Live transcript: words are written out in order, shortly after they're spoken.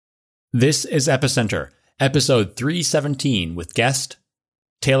This is Epicenter, episode 317 with guest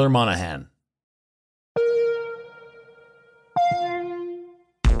Taylor Monahan.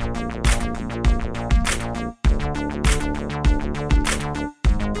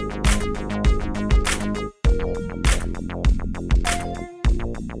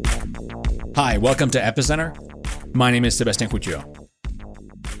 Hi, welcome to Epicenter. My name is Sebastien Couture.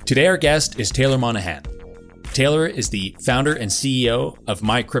 Today our guest is Taylor Monahan. Taylor is the founder and CEO of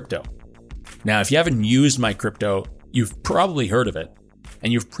MyCrypto. Now, if you haven't used MyCrypto, you've probably heard of it.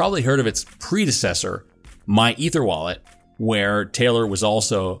 And you've probably heard of its predecessor, MyEtherWallet, where Taylor was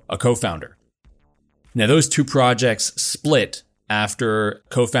also a co-founder. Now, those two projects split after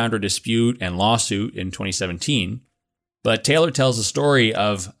co-founder dispute and lawsuit in 2017. But Taylor tells the story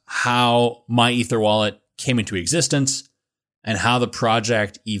of how MyEtherWallet came into existence and how the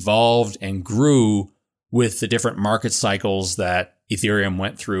project evolved and grew with the different market cycles that Ethereum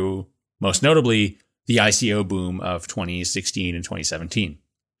went through, most notably the ICO boom of 2016 and 2017.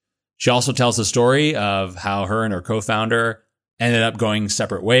 She also tells the story of how her and her co-founder ended up going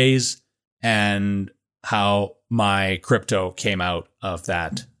separate ways and how MyCrypto came out of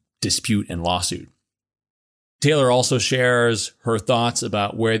that dispute and lawsuit. Taylor also shares her thoughts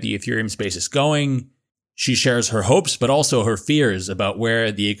about where the Ethereum space is going. She shares her hopes, but also her fears about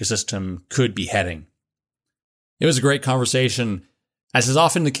where the ecosystem could be heading. It was a great conversation, as is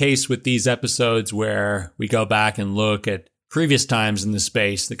often the case with these episodes where we go back and look at previous times in the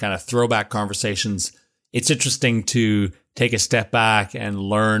space, the kind of throwback conversations. It's interesting to take a step back and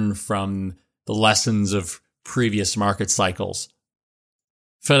learn from the lessons of previous market cycles.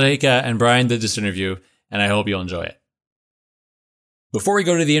 Frederica and Brian did this interview, and I hope you'll enjoy it. Before we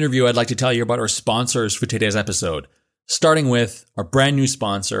go to the interview, I'd like to tell you about our sponsors for today's episode, starting with our brand new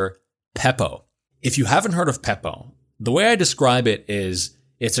sponsor, Pepo. If you haven't heard of Pepo, the way I describe it is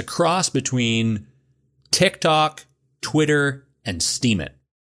it's a cross between TikTok, Twitter, and Steemit.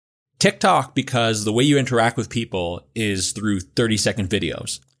 TikTok because the way you interact with people is through 30-second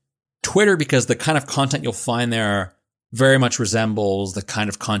videos. Twitter because the kind of content you'll find there very much resembles the kind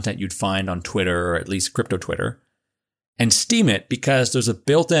of content you'd find on Twitter, or at least crypto Twitter. And Steemit because there's a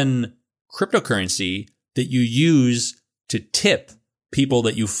built-in cryptocurrency that you use to tip people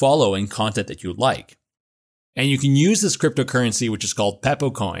that you follow and content that you like. And you can use this cryptocurrency, which is called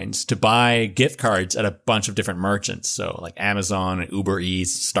Pepo coins, to buy gift cards at a bunch of different merchants. So like Amazon and Uber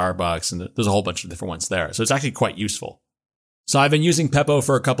Eats, Starbucks, and there's a whole bunch of different ones there. So it's actually quite useful. So I've been using Pepo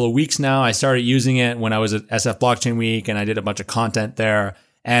for a couple of weeks now. I started using it when I was at SF Blockchain Week and I did a bunch of content there.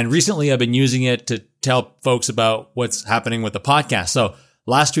 And recently I've been using it to tell folks about what's happening with the podcast. So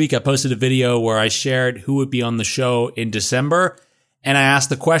last week I posted a video where I shared who would be on the show in December. And I asked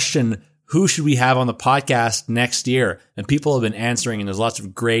the question, who should we have on the podcast next year? And people have been answering, and there's lots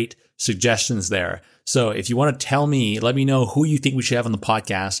of great suggestions there. So if you want to tell me, let me know who you think we should have on the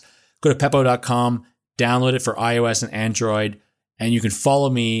podcast. Go to pepo.com, download it for iOS and Android, and you can follow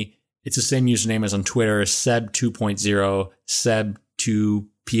me. It's the same username as on Twitter, Seb2.0,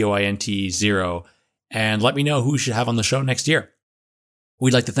 Seb2POINT0, and let me know who we should have on the show next year.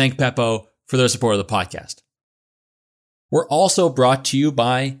 We'd like to thank Pepo for their support of the podcast. We're also brought to you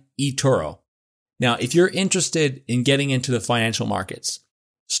by eToro. Now, if you're interested in getting into the financial markets,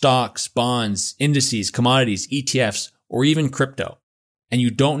 stocks, bonds, indices, commodities, ETFs, or even crypto, and you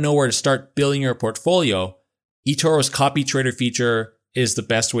don't know where to start building your portfolio, eToro's copy trader feature is the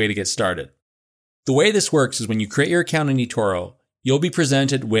best way to get started. The way this works is when you create your account in eToro, you'll be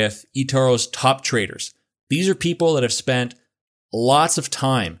presented with eToro's top traders. These are people that have spent lots of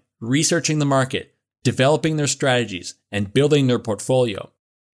time researching the market, developing their strategies, and building their portfolio.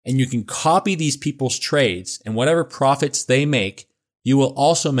 And you can copy these people's trades, and whatever profits they make, you will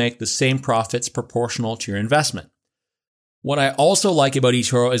also make the same profits proportional to your investment. What I also like about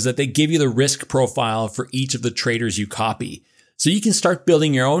eToro is that they give you the risk profile for each of the traders you copy. So you can start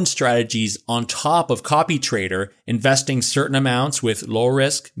building your own strategies on top of copy trader, investing certain amounts with low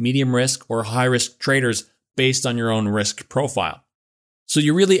risk, medium risk, or high risk traders based on your own risk profile. So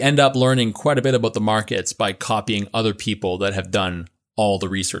you really end up learning quite a bit about the markets by copying other people that have done all the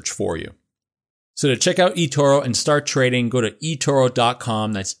research for you. So to check out eToro and start trading, go to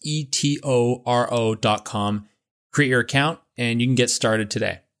eToro.com. That's eToro.com. Create your account and you can get started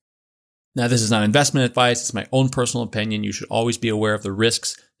today. Now, this is not investment advice. It's my own personal opinion. You should always be aware of the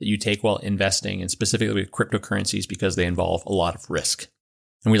risks that you take while investing, and specifically with cryptocurrencies because they involve a lot of risk.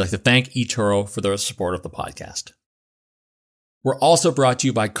 And we'd like to thank eToro for their support of the podcast. We're also brought to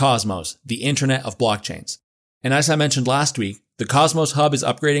you by Cosmos, the Internet of Blockchains. And as I mentioned last week, the Cosmos Hub is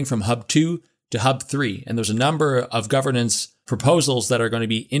upgrading from Hub 2 to Hub 3, and there's a number of governance proposals that are going to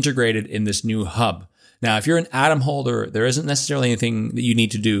be integrated in this new hub. Now, if you're an Atom holder, there isn't necessarily anything that you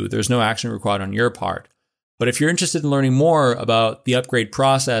need to do. There's no action required on your part. But if you're interested in learning more about the upgrade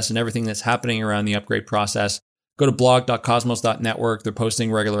process and everything that's happening around the upgrade process, go to blog.cosmos.network. They're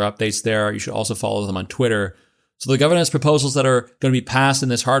posting regular updates there. You should also follow them on Twitter. So the governance proposals that are going to be passed in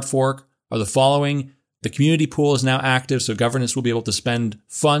this hard fork are the following. The community pool is now active, so governance will be able to spend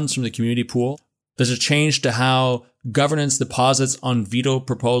funds from the community pool. There's a change to how governance deposits on veto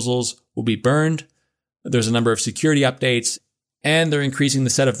proposals will be burned. There's a number of security updates, and they're increasing the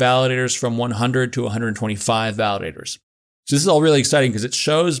set of validators from 100 to 125 validators. So this is all really exciting because it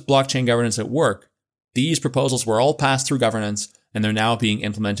shows blockchain governance at work. These proposals were all passed through governance, and they're now being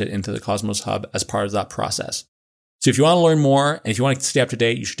implemented into the Cosmos Hub as part of that process. So if you want to learn more, and if you want to stay up to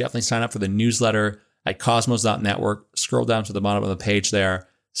date, you should definitely sign up for the newsletter at cosmos.network. Scroll down to the bottom of the page there,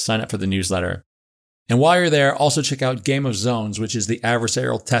 sign up for the newsletter. And while you're there, also check out Game of Zones, which is the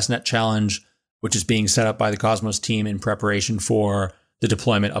adversarial testnet challenge, which is being set up by the Cosmos team in preparation for the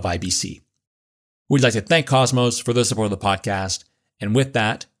deployment of IBC. We'd like to thank Cosmos for the support of the podcast. And with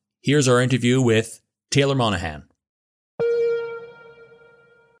that, here's our interview with Taylor Monahan.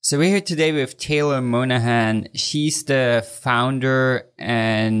 So we're here today with Taylor Monahan. She's the founder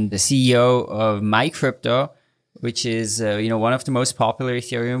and the CEO of MyCrypto, which is one of the most popular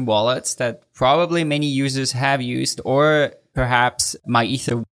Ethereum wallets that probably many users have used, or perhaps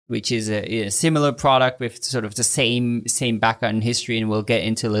MyEther, which is a similar product with sort of the same background history, and we'll get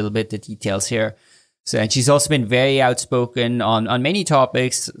into a little bit the details here. So, and she's also been very outspoken on many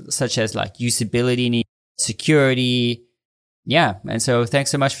topics, such as like usability, security. Yeah. And so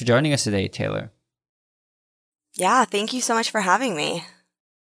thanks so much for joining us today, Taylor. Yeah, thank you so much for having me.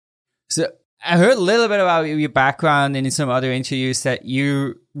 So I heard a little bit about your background and in some other interviews that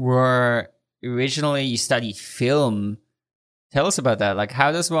you studied film. Tell us about that. Like,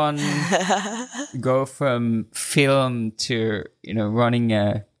 how does one go from film to, running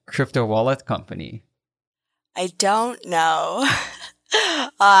a crypto wallet company? I don't know.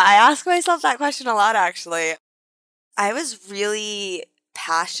 I ask myself that question a lot, actually. I was really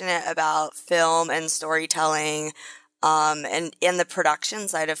passionate about film and storytelling, and in the production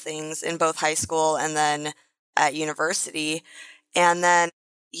side of things in both high school and then at university. And then,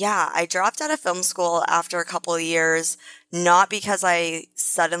 I dropped out of film school after a couple of years, not because I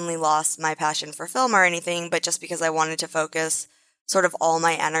suddenly lost my passion for film or anything, but just because I wanted to focus sort of all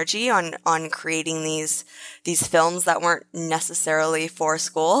my energy on creating these films that weren't necessarily for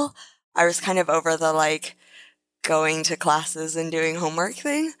school. I was kind of over the going to classes and doing homework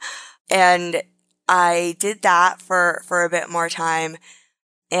thing. And I did that for a bit more time.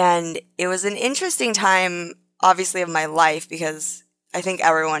 And it was an interesting time, obviously, of my life, because I think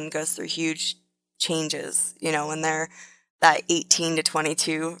everyone goes through huge changes, when they're that 18 to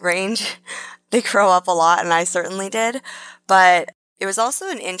 22 range. They grow up a lot, and I certainly did. But it was also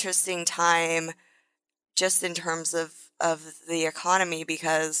an interesting time just in terms of the economy,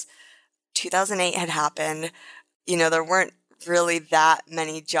 because 2008 had happened. There weren't really that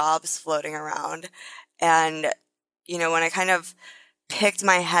many jobs floating around. And, when I kind of picked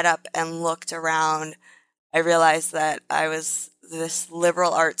my head up and looked around, I realized that I was this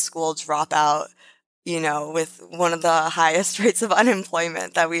liberal arts school dropout, with one of the highest rates of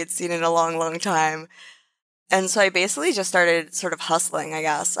unemployment that we had seen in a long, long time. And so I basically just started sort of hustling, I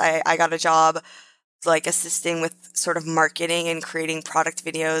guess. I got a job assisting with sort of marketing and creating product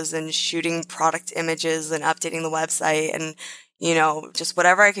videos and shooting product images and updating the website and, just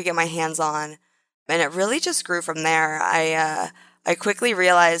whatever I could get my hands on. And it really just grew from there. I quickly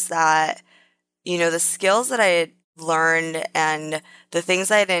realized that, the skills that I had learned and the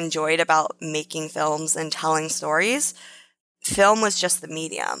things I had enjoyed about making films and telling stories, film was just the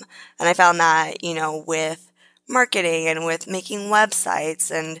medium. And I found that, with marketing and with making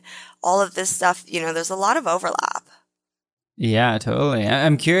websites and all of this stuff, there's a lot of overlap. Yeah, totally.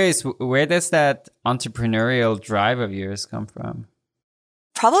 I'm curious, where does that entrepreneurial drive of yours come from?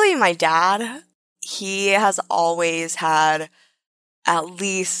 Probably my dad. He has always had at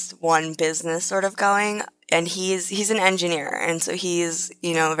least one business sort of going, and he's an engineer. And so he's,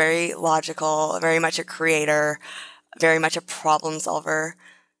 very logical, very much a creator, very much a problem solver.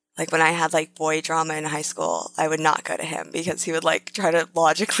 When I had boy drama in high school, I would not go to him because he would try to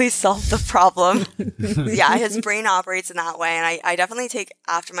logically solve the problem. Yeah, his brain operates in that way. And I definitely take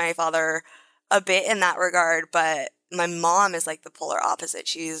after my father a bit in that regard. But my mom is the polar opposite.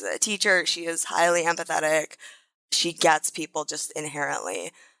 She's a teacher. She is highly empathetic. She gets people just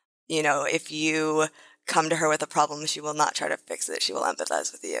inherently. If you come to her with a problem, she will not try to fix it. She will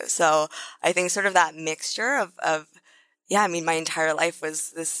empathize with you. So I think sort of that mixture of yeah, I mean, my entire life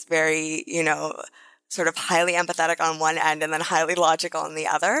was this very, sort of highly empathetic on one end and then highly logical on the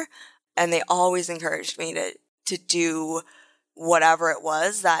other. And they always encouraged me to do whatever it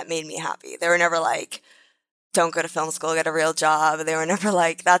was that made me happy. They were never like, don't go to film school, get a real job. They were never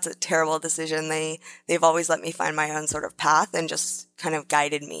like, that's a terrible decision. They've always let me find my own sort of path and just kind of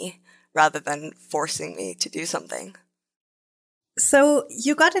guided me rather than forcing me to do something. So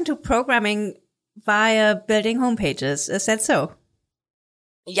you got into programming via building homepages. Is that so?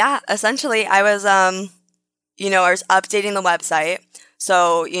 Yeah, essentially I was, I was updating the website.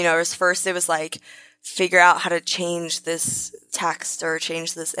 So, it was like, figure out how to change this text or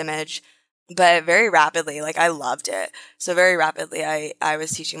change this image. But very rapidly, like I loved it. So very rapidly, I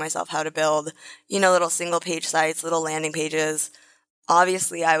was teaching myself how to build, little single page sites, little landing pages.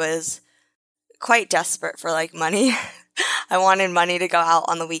 Obviously, I was quite desperate for like money. I wanted money to go out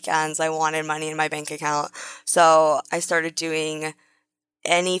on the weekends. I wanted money in my bank account. So I started doing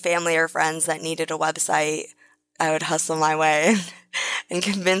any family or friends that needed a website. I would hustle my way and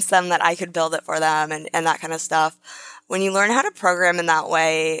convince them that I could build it for them and that kind of stuff. When you learn how to program in that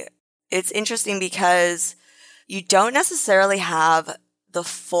way, it's interesting because you don't necessarily have the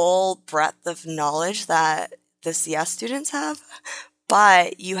full breadth of knowledge that the CS students have,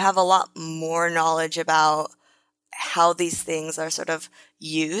 but you have a lot more knowledge about how these things are sort of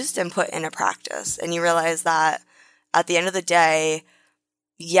used and put into practice. And you realize that at the end of the day,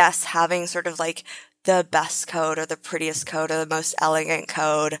 yes, having sort of like the best code or the prettiest code or the most elegant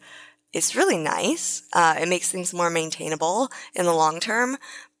code is really nice. It makes things more maintainable in the long term.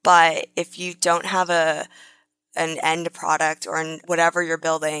 But if you don't have an end product or whatever you're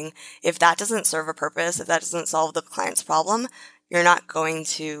building, if that doesn't serve a purpose, if that doesn't solve the client's problem, you're not going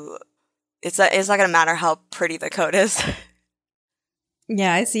to, it's not going to matter how pretty the code is.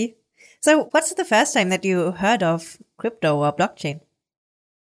 Yeah, I see. So what's the first time that you heard of crypto or blockchain?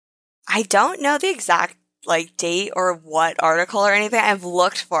 I don't know the exact date or what article or anything. I've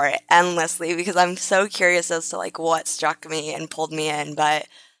looked for it endlessly because I'm so curious as to what struck me and pulled me in. But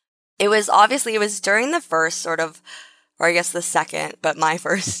it was during the first sort of, or I guess the second, but my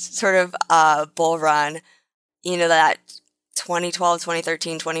first sort of bull run, that 2012,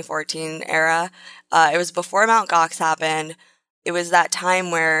 2013, 2014 era. It was before Mt. Gox happened. It was that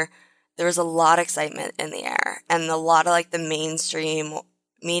time where there was a lot of excitement in the air and a lot of the mainstream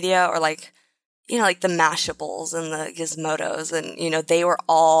media or the Mashables and the Gizmodos and, they were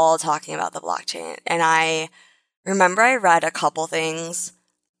all talking about the blockchain. And I remember I read a couple things,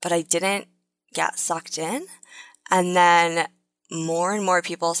 but I didn't get sucked in. And then more and more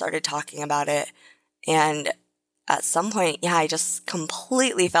people started talking about it. And at some point, I just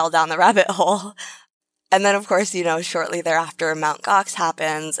completely fell down the rabbit hole. And then, of course, shortly thereafter, Mt. Gox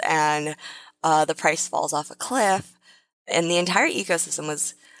happens and the price falls off a cliff. And the entire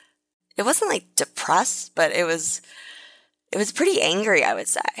ecosystem it wasn't depressed, but it was pretty angry, I would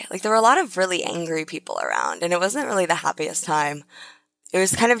say. There were a lot of really angry people around, and it wasn't really the happiest time. It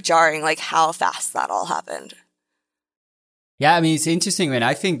was kind of jarring, how fast that all happened. Yeah, I mean, it's interesting when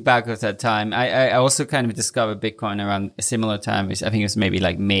I think back of that time. I also kind of discovered Bitcoin around a similar time. I think it was maybe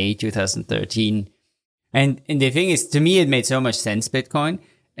May 2013. And the thing is, to me, it made so much sense, Bitcoin.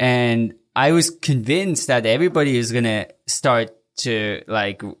 And I was convinced that everybody was going to start to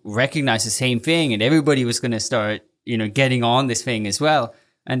recognize the same thing and everybody was going to start, getting on this thing as well.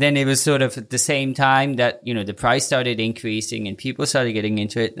 And then it was sort of at the same time that, the price started increasing and people started getting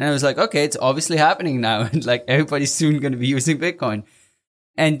into it. And I was like, okay, it's obviously happening now. And everybody's soon going to be using Bitcoin.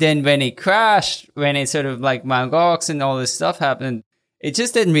 And then when it crashed, when it sort of Mt. Gox and all this stuff happened, it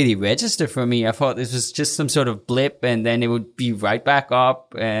just didn't really register for me. I thought this was just some sort of blip and then it would be right back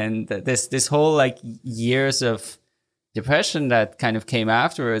up. And this whole years of depression that kind of came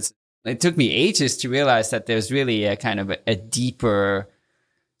afterwards. It took me ages to realize that there's really a kind of a deeper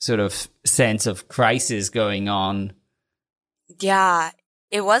sort of sense of crisis going on. Yeah,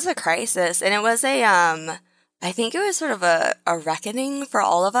 it was a crisis. And it was I think it was sort of a reckoning for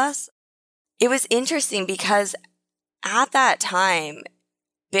all of us. It was interesting because at that time,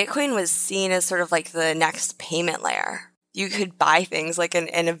 Bitcoin was seen as sort of the next payment layer. You could buy things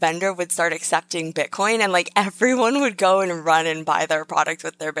and a vendor would start accepting Bitcoin and everyone would go and run and buy their product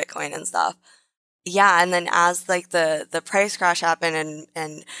with their Bitcoin and stuff. Yeah. And then as the price crash happened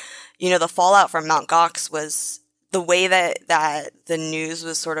and the fallout from Mt. Gox was the way that the news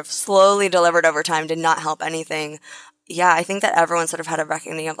was sort of slowly delivered over time did not help anything. Yeah. I think that everyone sort of had a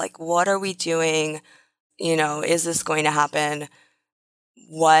reckoning of what are we doing? Is this going to happen?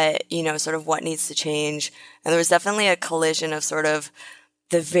 What, sort of what needs to change. And there was definitely a collision of sort of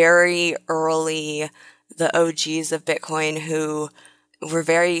the very early the OGs of Bitcoin who were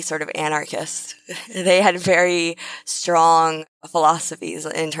very sort of anarchist. They had very strong philosophies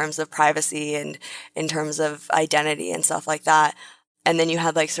in terms of privacy and in terms of identity and stuff like that. And then you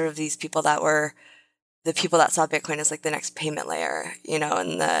had like sort of these people that were the people that saw Bitcoin as like the next payment layer, you know,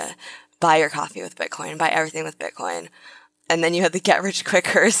 and the buy your coffee with Bitcoin, buy everything with Bitcoin. And then you had the get rich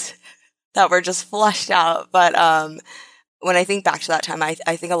quickers that were just flushed out. But when I think back to that time, I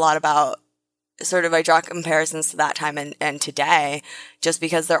think a lot about sort of, I draw comparisons to that time and today, just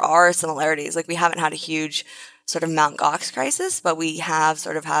because there are similarities. Like we haven't had a huge sort of Mt. Gox crisis, but we have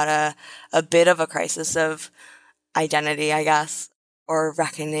sort of had a bit of a crisis of identity, I guess, or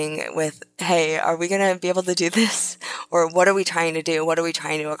reckoning with, hey, are we going to be able to do this? Or what are we trying to do? What are we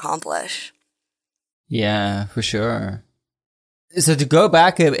trying to accomplish? Yeah, for sure. So to go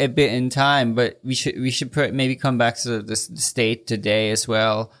back a bit in time, but we should maybe come back to the state today as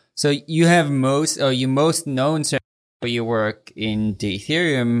well. So you have most known for your work in the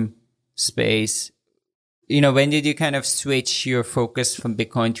Ethereum space. You know, when did you kind of switch your focus from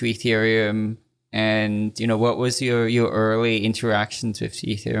Bitcoin to Ethereum? And, you know, what was your early interactions with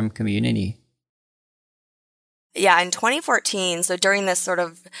the Ethereum community? Yeah, in 2014, so during this sort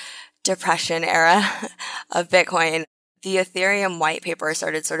of depression era of Bitcoin, the Ethereum white paper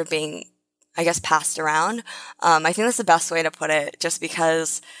started sort of being, I guess, passed around. I think that's the best way to put it, just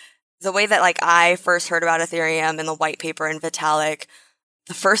because the way that like I first heard about Ethereum and the white paper and Vitalik,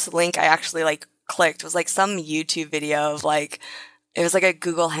 the first link I actually like clicked was like some YouTube video of like, it was like a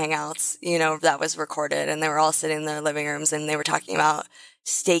Google Hangouts, you know, that was recorded, and they were all sitting in their living rooms and they were talking about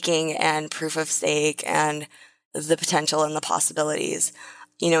staking and proof of stake and the potential and the possibilities,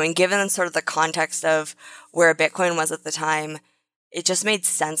 you know, and given sort of the context of where Bitcoin was at the time, it just made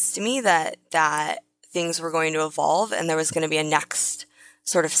sense to me that things were going to evolve and there was going to be a next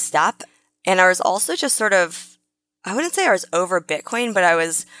sort of step. And I was also just sort of, I wouldn't say I was over Bitcoin, but I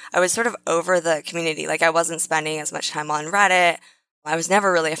was sort of over the community. Like I wasn't spending as much time on Reddit. I was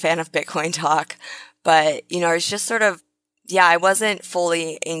never really a fan of Bitcoin talk, but, you know, I was just sort of, yeah, I wasn't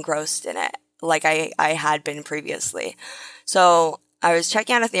fully engrossed in it like I had been previously. So I was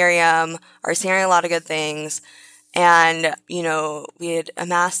checking out Ethereum, I was hearing a lot of good things, and, you know, we had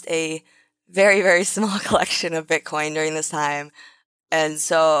amassed a very, very small collection of Bitcoin during this time. And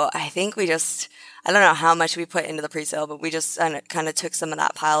so I think we just, I don't know how much we put into the presale, but we just kind of took some of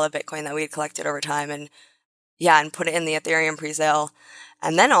that pile of Bitcoin that we had collected over time and put it in the Ethereum presale.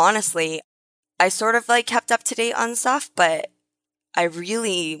 And then honestly, I sort of like kept up to date on stuff, but I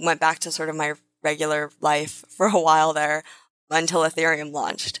really went back to sort of my regular life for a while there until Ethereum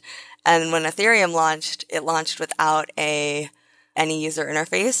launched. And when Ethereum launched, it launched without any user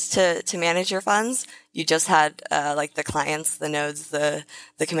interface to manage your funds. You just had like the clients, the nodes, the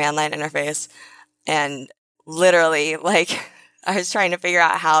command line interface. And literally, like, I was trying to figure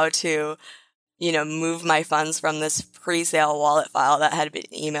out how to, you know, move my funds from this pre-sale wallet file that had been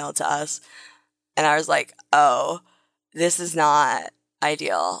emailed to us. And I was like, oh, this is not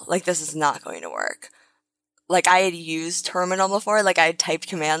ideal. Like, this is not going to work. Like, I had used Terminal before. Like, I had typed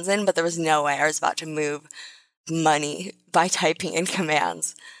commands in, but there was no way I was about to move money by typing in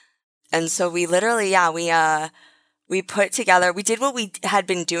commands. And so we literally, we put together, we did what we had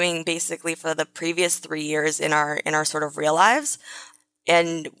been doing basically for the previous 3 years in our sort of real lives.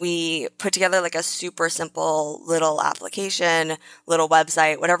 And we put together like a super simple little application, little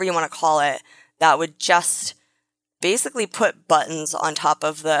website, whatever you want to call it, that would just basically put buttons on top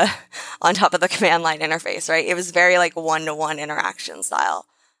of the command line interface, right? It was very like one-to-one interaction style.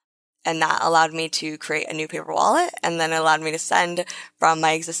 And that allowed me to create a new paper wallet, and then it allowed me to send from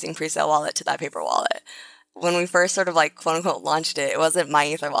my existing presale wallet to that paper wallet. When we first sort of like quote unquote launched it, it wasn't my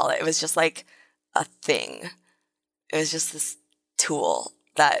Ether wallet. It was just like a thing. It was just this tool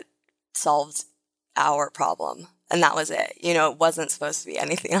that solved our problem. And that was it. You know, it wasn't supposed to be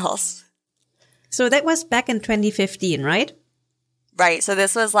anything else. So that was back in 2015, right? Right. So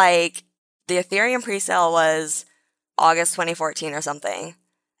this was like, the Ethereum presale was August 2014 or something.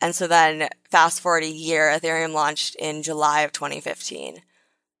 And so then fast forward a year, Ethereum launched in July of 2015.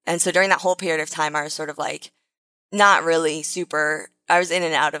 And so during that whole period of time, I was sort of like, not really super, I was in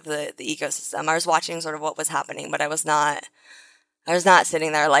and out of the ecosystem. I was watching sort of what was happening, but I was not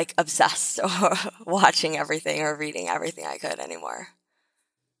sitting there like obsessed or watching everything or reading everything I could anymore.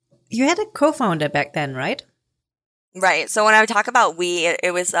 You had a co-founder back then, right? Right. So when I would talk about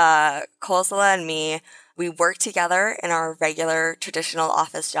it was Kosala and me. We worked together in our regular traditional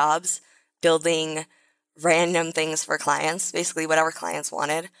office jobs, building random things for clients, basically whatever clients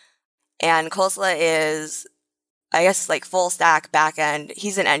wanted. And Kosala is, I guess, like full stack back end.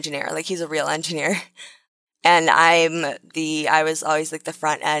 He's an engineer, like he's a real engineer. And I was always like the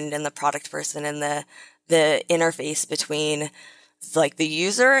front end and the product person and the interface between like the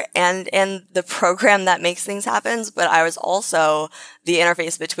user and the program that makes things happen. But I was also the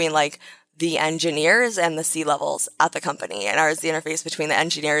interface between like the engineers and the C-levels at the company. And I was the interface between the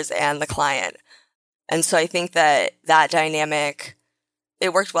engineers and the client. And so I think that dynamic,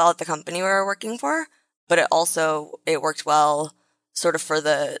 it worked well at the company we were working for, but it worked well sort of for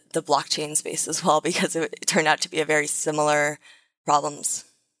the blockchain space as well, because it turned out to be a very similar problems.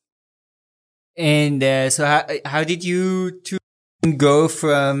 And so how did you two go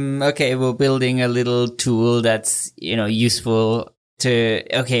from, okay, we're building a little tool that's, useful, to,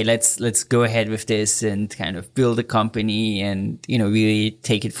 okay, let's go ahead with this and kind of build a company and, really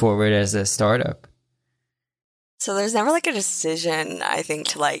take it forward as a startup? So there's never like a decision, I think,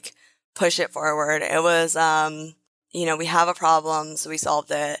 to like push it forward. It was, we have a problem, so we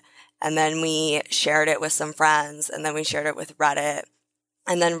solved it. And then we shared it with some friends, and then we shared it with Reddit.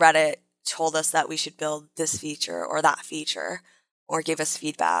 And then Reddit told us that we should build this feature or that feature, or gave us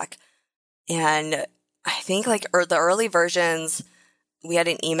feedback. And I think like the early versions, we had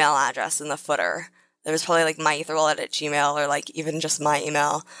an email address in the footer. There was probably like myetherwallet@gmail, or like even just my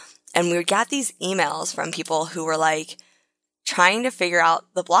email. And we would get these emails from people who were like trying to figure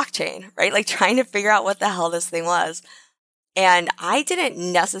out the blockchain, right? Like trying to figure out what the hell this thing was. And I didn't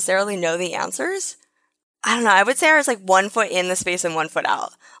necessarily know the answers. I don't know. I would say I was like 1 foot in the space and 1 foot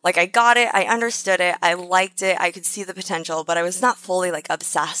out. Like I got it. I understood it. I liked it. I could see the potential, but I was not fully like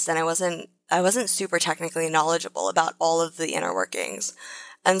obsessed, and I wasn't super technically knowledgeable about all of the inner workings.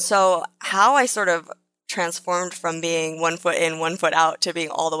 And so how I sort of transformed from being 1 foot in, 1 foot out to being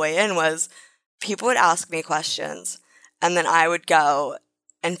all the way in was people would ask me questions, and then I would go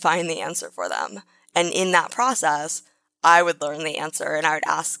and find the answer for them. And in that process, I would learn the answer, and I would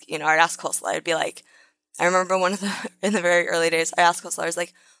ask, I'd ask Khosla. I'd be like, I remember in the very early days, I asked Khosla, I was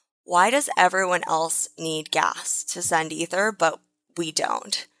like, why does everyone else need gas to send Ether, but we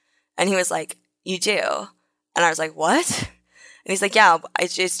don't? And he was like, you do. And I was like, what? And he's like, yeah,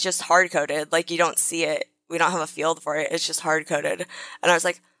 it's just hard-coded. Like, you don't see it. We don't have a field for it. It's just hard-coded. And I was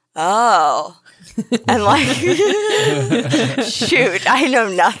like, oh. And like, shoot, I know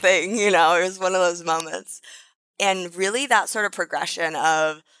nothing. It was one of those moments. And really that sort of progression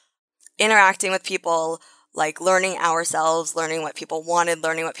of interacting with people, like learning ourselves, learning what people wanted,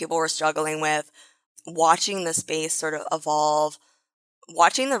 learning what people were struggling with, watching the space sort of evolve,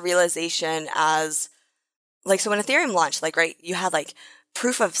 watching the realization as, like, so when Ethereum launched, like, right, you had like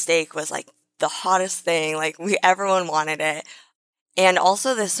proof of stake was like the hottest thing, like everyone wanted it. And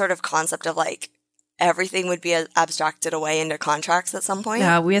also this sort of concept of like everything would be abstracted away into contracts at some point.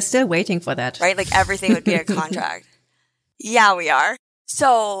 Yeah, we are still waiting for that. Right? Like everything would be a contract. Yeah, we are.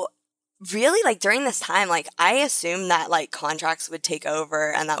 So really, like during this time, like I assumed that like contracts would take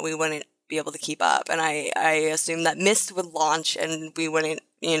over and that we wouldn't be able to keep up. And I assumed that Mist would launch and we wouldn't,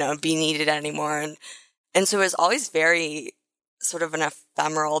 be needed anymore. And so it was always very sort of an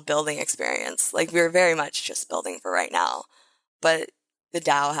ephemeral building experience. Like we were very much just building for right now. But the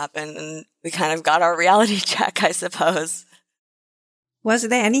DAO happened and we kind of got our reality check, I suppose. Was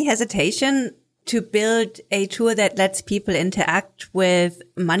there any hesitation to build a tool that lets people interact with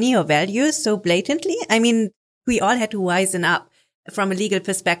money or values so blatantly? I mean, we all had to wisen up from a legal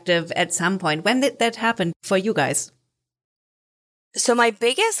perspective at some point. When did that happen for you guys? So my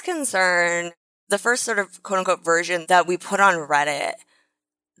biggest concern, the first sort of quote unquote version that we put on Reddit,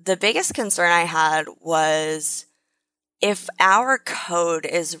 the biggest concern I had was if our code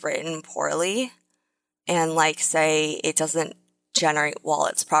is written poorly and like say it doesn't generate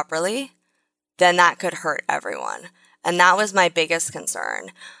wallets properly, then that could hurt everyone. And that was my biggest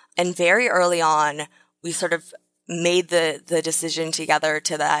concern. And very early on, we sort of made the decision together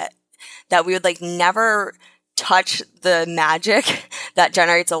to that we would like never touch the magic that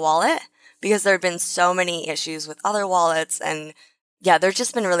generates a wallet, because there have been so many issues with other wallets. And yeah, there's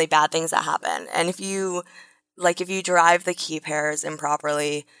just been really bad things that happen. And if you derive the key pairs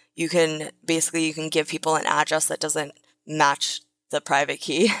improperly, you can give people an address that doesn't match the private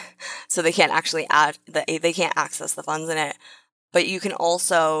key. So they can't actually they can't access the funds in it. But you can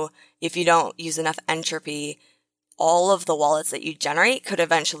also, if you don't use enough entropy, all of the wallets that you generate could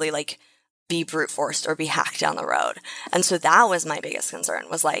eventually like be brute forced or be hacked down the road. And so that was my biggest concern,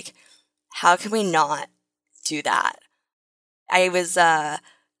 was like, how can we not do that? I was,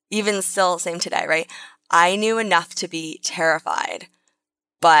 even still same today, right? I knew enough to be terrified,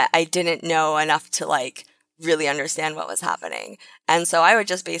 but I didn't know enough to like really understand what was happening. And so I would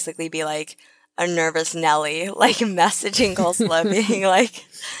just basically be like a nervous Nelly, like messaging Khosla being like,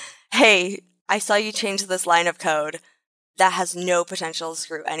 hey, I saw you change this line of code that has no potential to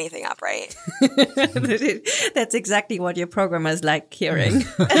screw anything up, right? That's exactly what your programmers like hearing.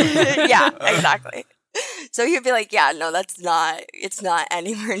 Yeah, exactly. So he'd be like, yeah, no, it's not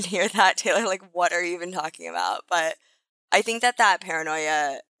anywhere near that, Taylor. Like, what are you even talking about? But I think that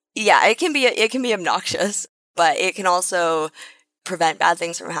paranoia, yeah, it can be obnoxious, but it can also prevent bad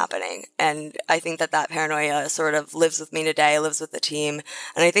things from happening. And I think that paranoia sort of lives with me today, lives with the team.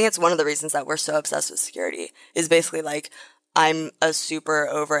 And I think it's one of the reasons that we're so obsessed with security is basically like, I'm a super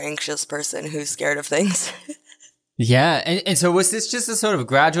over anxious person who's scared of things. Yeah. And so was this just a sort of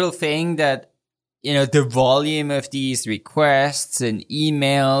gradual thing that, the volume of these requests and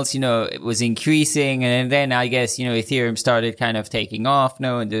emails, it was increasing. And then I guess, Ethereum started kind of taking off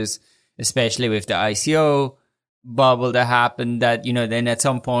now. And there's, especially with the ICO bubble that happened that, then at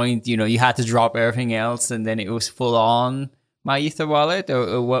some point, you had to drop everything else and then it was full on MyEtherWallet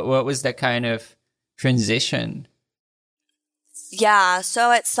or what was that kind of transition? Yeah.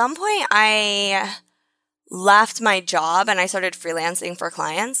 So at some point I left my job and I started freelancing for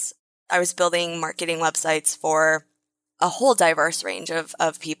clients. I was building marketing websites for a whole diverse range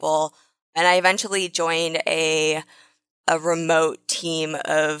of people. And I eventually joined a remote team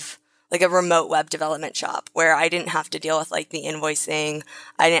of like a remote web development shop where I didn't have to deal with like the invoicing.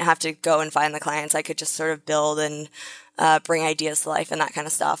 I didn't have to go and find the clients. I could just sort of build and bring ideas to life and that kind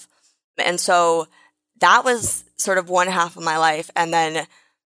of stuff. And so that was sort of one half of my life. And then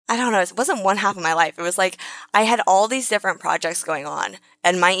I don't know, it wasn't one half of my life. It was like I had all these different projects going on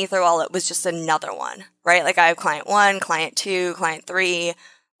and MyEtherWallet was just another one, right? Like I have client 1, client 2, client 3.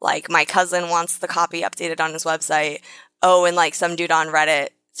 Like my cousin wants the copy updated on his website. Oh, and like some dude on Reddit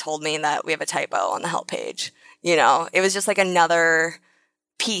told me that we have a typo on the help page. It was just like another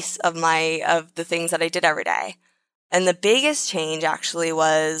piece of the things that I did every day. And the biggest change actually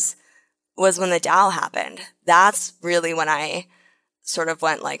was when the DAO happened. That's really when I sort of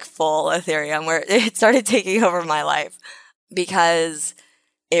went like full Ethereum, where it started taking over my life because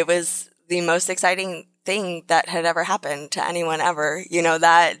it was the most exciting thing that had ever happened to anyone ever.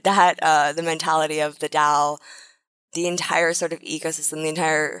 The mentality of the DAO, the entire sort of ecosystem, the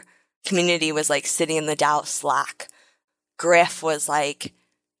entire community was like sitting in the DAO Slack. Griff was like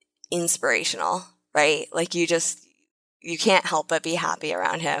inspirational, right? Like you can't help but be happy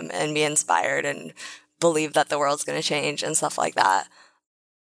around him and be inspired and believe that the world's going to change and stuff like that.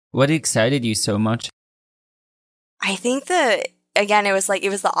 What excited you so much? I think that, again, it was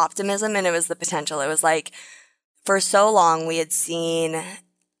the optimism and it was the potential. It was like, for so long we had seen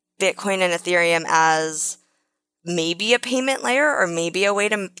Bitcoin and Ethereum as maybe a payment layer or maybe a way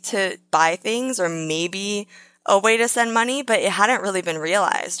to buy things or maybe a way to send money, but it hadn't really been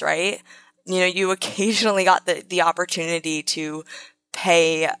realized, right? You occasionally got the opportunity to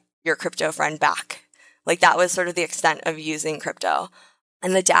pay your crypto friend back. Like that was sort of the extent of using crypto.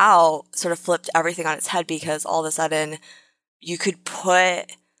 And the DAO sort of flipped everything on its head because all of a sudden you could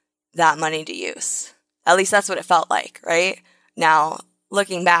put that money to use. At least that's what it felt like, right? Now,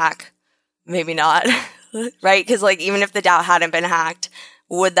 looking back, maybe not, right? Because like even if the DAO hadn't been hacked,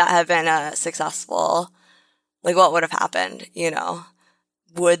 would that have been successful? Like what would have happened,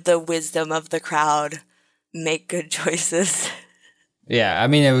 Would the wisdom of the crowd make good choices? Yeah, I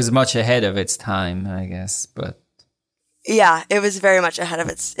mean, it was much ahead of its time, I guess, but... Yeah, it was very much ahead of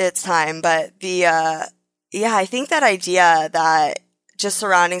its time, but I think that idea that just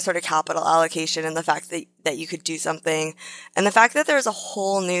surrounding sort of capital allocation and the fact that you could do something and the fact that there was a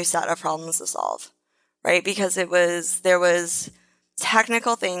whole new set of problems to solve, right? Because there was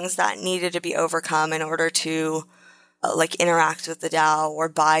technical things that needed to be overcome in order to like interact with the DAO or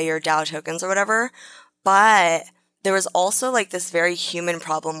buy your DAO tokens or whatever. But there was also like this very human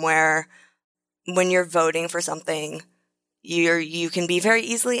problem where when you're voting for something, you can be very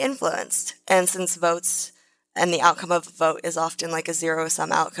easily influenced. And since votes and the outcome of a vote is often like a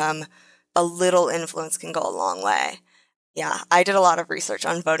zero-sum outcome, a little influence can go a long way. Yeah, I did a lot of research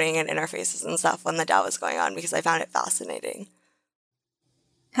on voting and interfaces and stuff when the DAO was going on because I found it fascinating.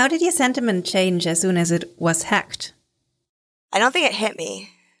 How did your sentiment change as soon as it was hacked? I don't think it hit me.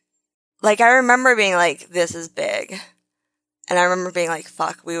 Like, I remember being like, this is big. And I remember being like,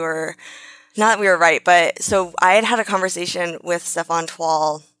 fuck, not that we were right, but so I had a conversation with Stefan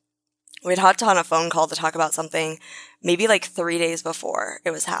Twall. We'd hopped on a phone call to talk about something maybe like 3 days before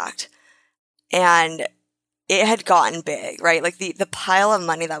it was hacked. And it had gotten big, right? Like the pile of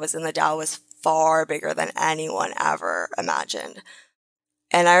money that was in the DAO was far bigger than anyone ever imagined.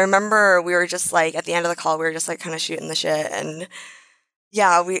 And I remember we were just like, at the end of the call, we were just like kind of shooting the shit. And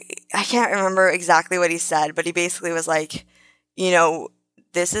yeah, I can't remember exactly what he said, but he basically was like,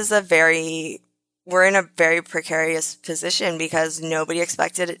 this is we're in a very precarious position because nobody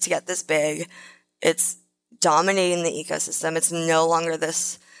expected it to get this big. It's dominating the ecosystem. It's no longer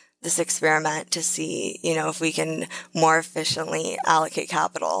this experiment to see, if we can more efficiently allocate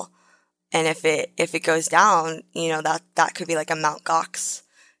capital. And if it goes down, that could be like a Mt. Gox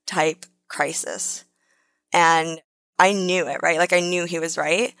type crisis. And I knew it, right? Like I knew he was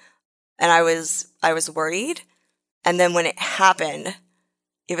right. And I was worried. And then when it happened,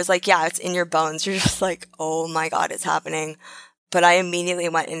 it was like, yeah, it's in your bones. You're just like, oh my God, it's happening. But I immediately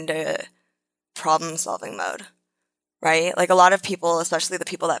went into problem solving mode, right? Like a lot of people, especially the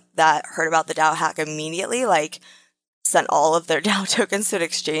people that heard about the DAO hack immediately, like sent all of their DAO tokens to an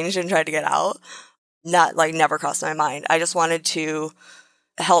exchange and tried to get out. That like never crossed my mind. I just wanted to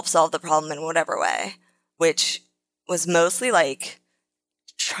help solve the problem in whatever way, which was mostly like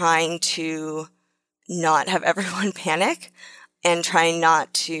trying to not have everyone panic and trying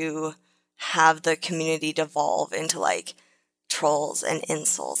not to have the community devolve into like trolls and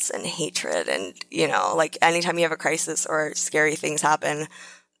insults and hatred. And, like anytime you have a crisis or scary things happen,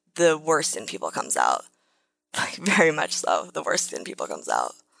 the worst in people comes out. Like very much so. The worst in people comes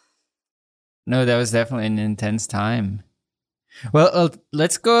out. No, that was definitely an intense time. Well,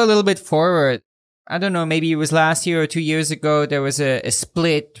 let's go a little bit forward. I don't know, maybe it was last year or 2 years ago, there was a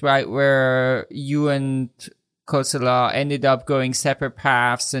split, right, where you and Khosla ended up going separate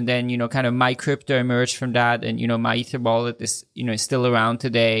paths, and then, kind of MyCrypto emerged from that, and, MyEtherWallet is, is still around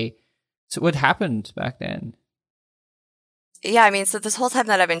today. So what happened back then? Yeah, I mean, so this whole time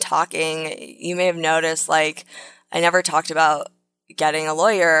that I've been talking, you may have noticed, like, I never talked about getting a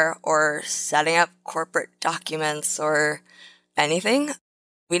lawyer or setting up corporate documents or anything.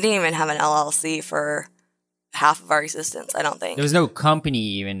 We didn't even have an LLC for half of our existence, I don't think. There was no company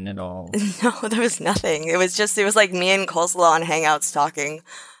even at all. No, there was nothing. It was like me and Khosla on Hangouts talking.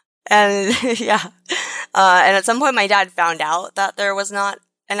 And yeah. And at some point my dad found out that there was not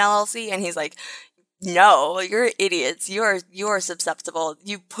an LLC, and he's like, no, you're idiots. You are susceptible.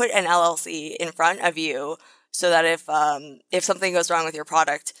 You put an LLC in front of you so that if something goes wrong with your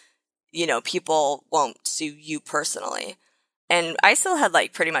product, people won't sue you personally. And I still had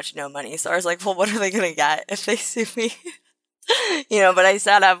like pretty much no money. So I was like, well, what are they going to get if they sue me? But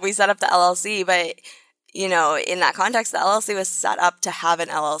we set up the LLC, but in that context, the LLC was set up to have an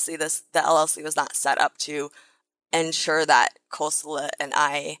LLC. The LLC was not set up to ensure that Khosla and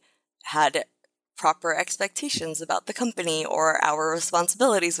I had proper expectations about the company or our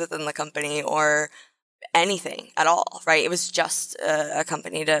responsibilities within the company or anything at all, right? It was just a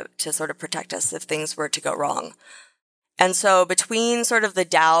company to sort of protect us if things were to go wrong. And so between sort of the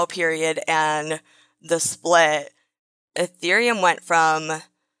DAO period and the split, Ethereum went from,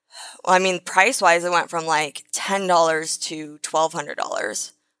 price-wise, it went from like $10 to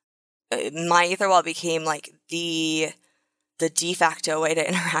 $1,200. MyEtherWallet became like the de facto way to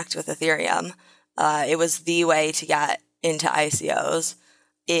interact with Ethereum. It was the way to get into ICOs.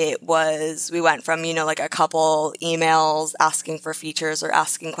 We went from, like a couple emails asking for features or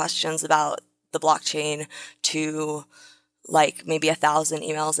asking questions about the blockchain to like maybe 1,000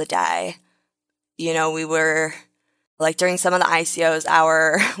 emails a day. We were like during some of the ICOs,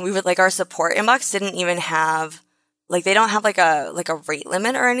 our support inbox didn't even have, like they don't have like a rate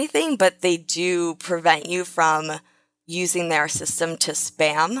limit or anything, but they do prevent you from using their system to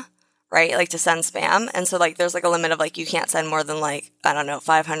spam, right? Like to send spam. And so like there's like a limit of like you can't send more than like, I don't know,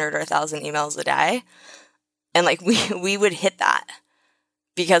 500 or 1,000 emails a day. And like we would hit that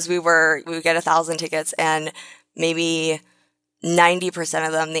because we would get 1,000 tickets and maybe 90%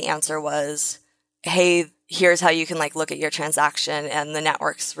 of them, the answer was, hey, here's how you can like look at your transaction, and the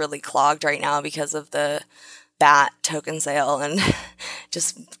network's really clogged right now because of the BAT token sale, and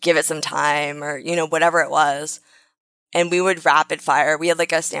just give it some time, or, whatever it was. And we would rapid fire. We had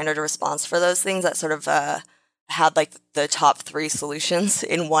like a standard response for those things that sort of had like the top 3 solutions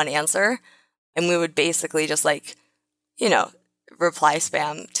in one answer. And we would basically just like, reply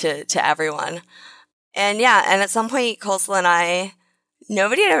spam to everyone. And yeah, and at some point, Khosla and I,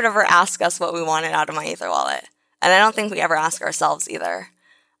 nobody had ever asked us what we wanted out of MyEtherWallet. And I don't think we ever ask ourselves either.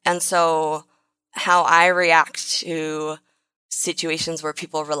 And so how I react to situations where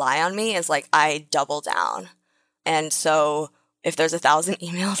people rely on me is like I double down. And so if there's 1,000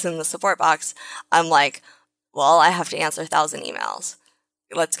 emails in the support box, I'm like, well, I have to answer 1,000 emails.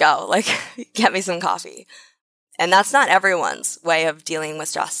 Let's go. Like, get me some coffee. And that's not everyone's way of dealing with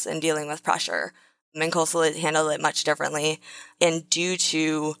stress and dealing with pressure. Khosla handled it much differently. And due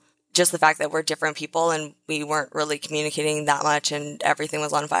to just the fact that we're different people and we weren't really communicating that much and everything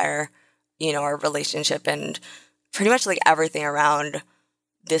was on fire, our relationship and pretty much like everything around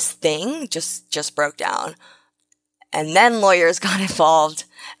this thing just broke down. And then lawyers got involved.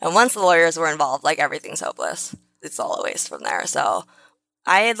 And once the lawyers were involved, like everything's hopeless. It's all a waste from there. So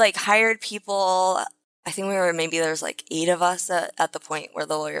I had like hired people. I think there was like 8 of us at the point where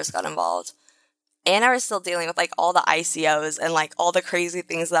the lawyers got involved. And I was still dealing with like all the ICOs and like all the crazy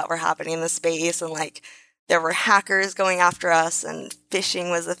things that were happening in the space. And like there were hackers going after us and phishing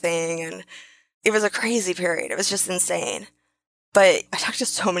was a thing. And it was a crazy period. It was just insane. But I talked to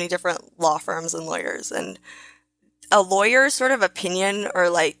so many different law firms and lawyers, and a lawyer's sort of opinion or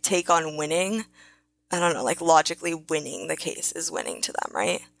like take on winning, I don't know, like logically winning the case is winning to them,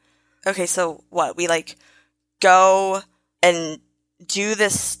 right? Okay, so what? We like go and do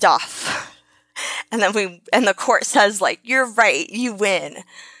this stuff and then the court says like, you're right, you win.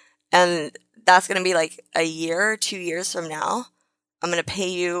 And that's going to be like a year, 2 years from now. I'm going to pay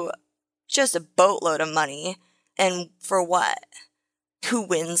you just a boatload of money. And for what? Who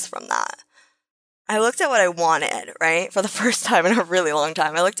wins from that? I looked at what I wanted, right? For the first time in a really long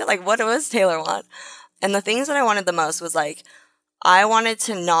time. I looked at like, what does Taylor want? And the things that I wanted the most was like, I wanted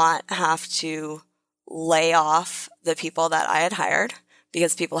to not have to lay off the people that I had hired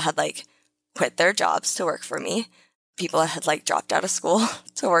because people had like quit their jobs to work for me. People had like dropped out of school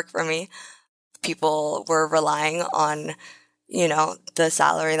to work for me. People were relying on, you know, the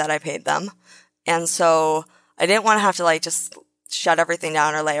salary that I paid them. And so I didn't want to have to like just shut everything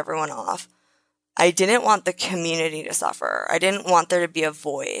down or lay everyone off. I didn't want the community to suffer. I didn't want there to be a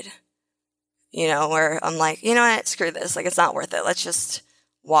void, you know, where I'm like, you know what, screw this. Like, it's not worth it. Let's just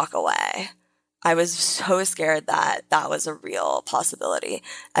walk away. I was so scared that that was a real possibility.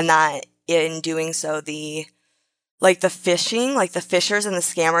 And that in doing so, the phishing, like the fishers and the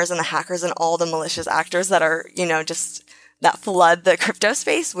scammers and the hackers and all the malicious actors that are, you know, just that flood the crypto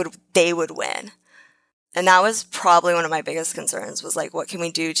space they would win. And that was probably one of my biggest concerns was like, what can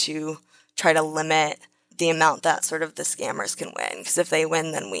we do to try to limit the amount that sort of the scammers can win? Because if they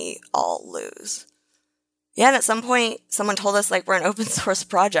win, then we all lose. Yeah, and at some point, someone told us like we're an open source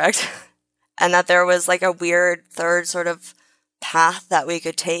project and that there was like a weird third sort of path that we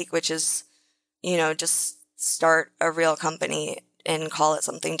could take, which is, you know, just start a real company and call it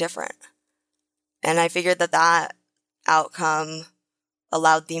something different. And I figured that outcome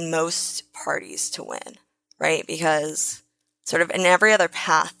allowed the most parties to win, right? Because sort of in every other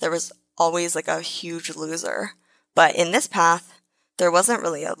path, there was always like a huge loser. But in this path, there wasn't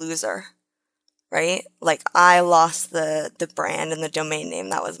really a loser, right? Like I lost the brand and the domain name.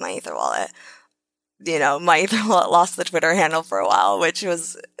 That was my Ether wallet. You know, my Ether wallet lost the Twitter handle for a while, which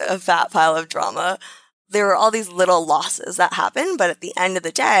was a fat pile of drama. There were all these little losses that happened, but at the end of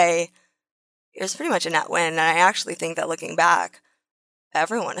the day, it was pretty much a net win. And I actually think that looking back,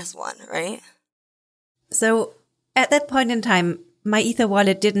 everyone has won, right? So at that point in time, my Ether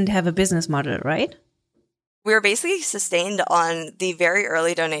wallet didn't have a business model, right? We were basically sustained on the very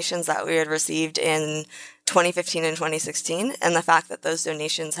early donations that we had received in 2015 and 2016, and the fact that those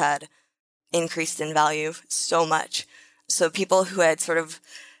donations had increased in value so much. So people who had sort of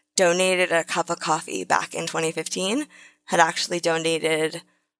donated a cup of coffee back in 2015 had actually donated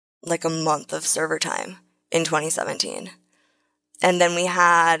like a month of server time in 2017. And then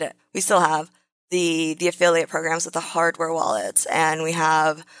we still have the affiliate programs with the hardware wallets, and we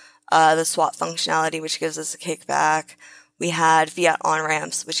have the swap functionality, which gives us a kickback. We had fiat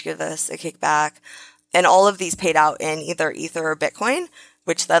on-ramps, which give us a kickback. And all of these paid out in either Ether or Bitcoin,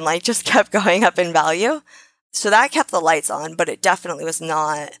 which then like just kept going up in value. So that kept the lights on, but it definitely was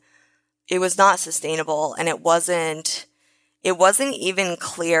not sustainable. And it wasn't even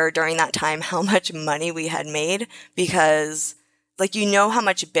clear during that time how much money we had made, because like, you know how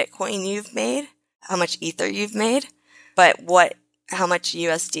much Bitcoin you've made, how much Ether you've made, but how much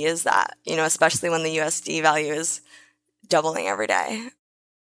USD is that? You know, especially when the USD value is doubling every day.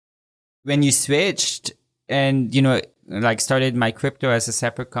 When you switched and, you know, like started MyCrypto as a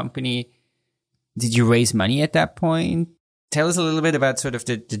separate company, did you raise money at that point? Tell us a little bit about sort of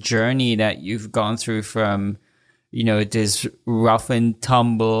the journey that you've gone through from, you know, this rough and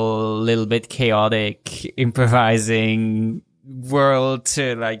tumble, little bit chaotic, improvising world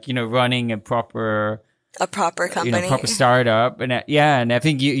to like, you know, running a proper company, you know, proper startup. And and I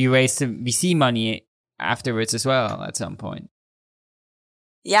think you raised some VC money afterwards as well at some point.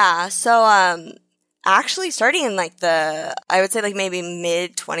 Yeah. So, actually starting in like I would say like maybe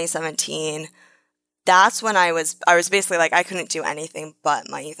mid 2017, that's when I was basically like, I couldn't do anything but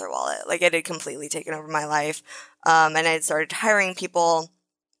my Ether wallet. Like it had completely taken over my life. And I had started hiring people,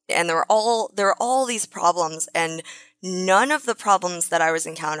 and there were all these problems, and none of the problems that I was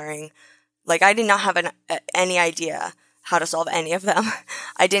encountering, like I did not have any idea how to solve any of them.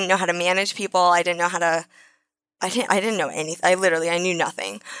 I didn't know how to manage people. I didn't know anything. I knew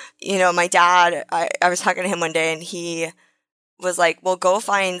nothing. My dad, I was talking to him one day and he was like, well, go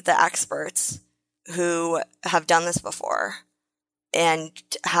find the experts who have done this before and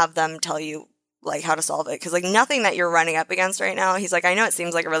have them tell you like how to solve it. Cause like nothing that you're running up against right now, he's like, I know it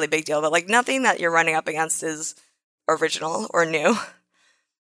seems like a really big deal, but like nothing that you're running up against is original or new.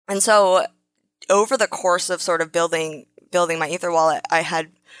 And so over the course of sort of building my Ether wallet, I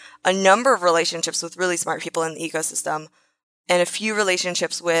had a number of relationships with really smart people in the ecosystem and a few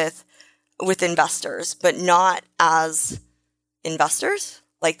relationships with investors, but not as investors.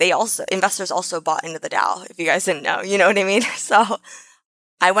 Like investors also bought into the DAO, if you guys didn't know, you know what I mean? So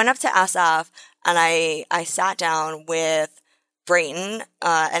I went up to SF and I sat down with Brayton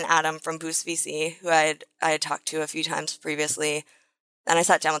and Adam from Boost VC, who I had talked to a few times previously. And I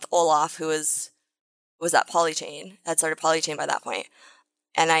sat down with Olaf, who was at Polychain, had started Polychain by that point.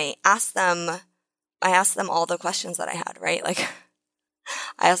 And I asked them all the questions that I had, right? Like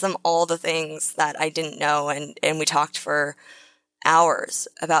I asked them all the things that I didn't know. And we talked for hours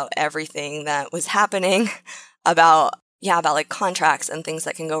about everything that was happening, about like contracts and things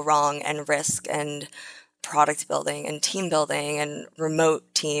that can go wrong and risk and product building and team building and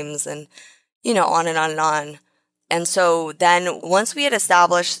remote teams and, on and on and on. And so then once we had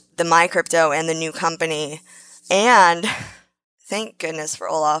established the MyCrypto and the new company, and thank goodness for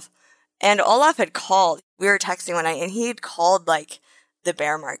Olaf, and Olaf had called, we were texting one night and he had called like the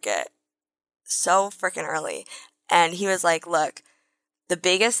bear market so freaking early. And he was like, look, the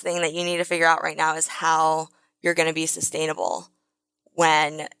biggest thing that you need to figure out right now is how you're going to be sustainable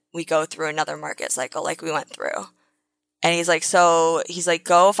when we go through another market cycle like we went through. And he's like,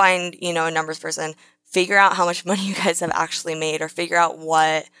 go find, a numbers person, figure out how much money you guys have actually made or figure out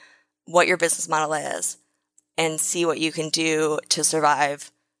what your business model is and see what you can do to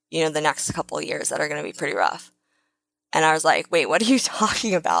survive, the next couple of years that are going to be pretty rough. And I was like, wait, what are you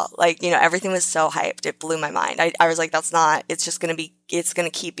talking about? Like, everything was so hyped. It blew my mind. I was like, it's going to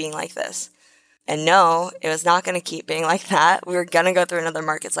keep being like this. And no, it was not going to keep being like that. We were going to go through another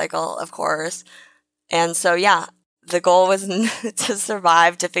market cycle, of course. And so, yeah, the goal was to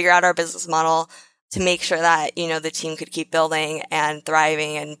survive, to figure out our business model, to make sure that, the team could keep building and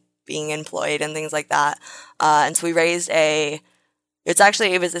thriving and being employed and things like that. And so we raised it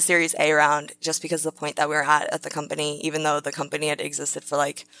was a Series A round just because of the point that we were at the company, even though the company had existed for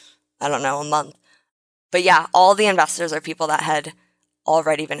like, I don't know, a month. But yeah, all the investors are people that had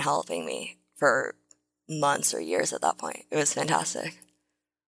already been helping me for months or years at that point. It was fantastic.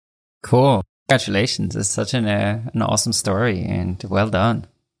 Cool. Congratulations. It's such an awesome story and well done.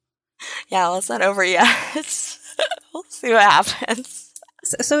 Yeah, well, it's not over yet. We'll see what happens.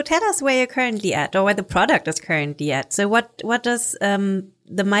 So tell us where you're currently at or where the product is currently at. So what does the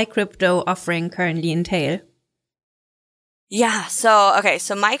MyCrypto offering currently entail? Yeah. So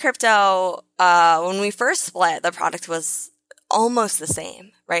MyCrypto, when we first split, the product was almost the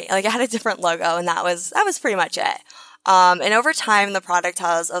same, right? Like it had a different logo and that was pretty much it. And over time, the product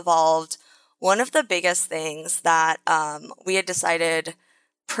has evolved. One of the biggest things that we had decided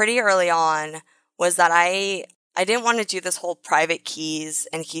pretty early on was that I didn't want to do this whole private keys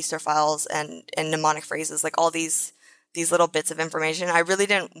and keystore files and mnemonic phrases, like all these little bits of information. I really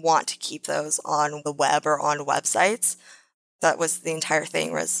didn't want to keep those on the web or on websites. That was the entire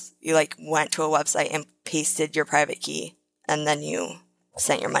thing, was you like went to a website and pasted your private key and then you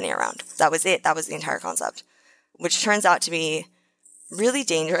sent your money around. That was it. That was the entire concept, which turns out to be really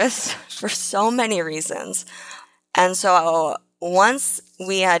dangerous for so many reasons. And so once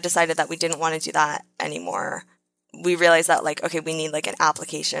we had decided that we didn't want to do that anymore, we realized that like, okay, we need like an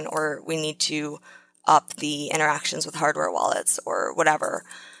application or we need to up the interactions with hardware wallets or whatever.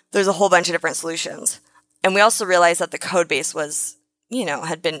 There's a whole bunch of different solutions. And we also realized that the code base was,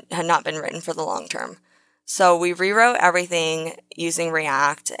 had not been written for the long term. So we rewrote everything using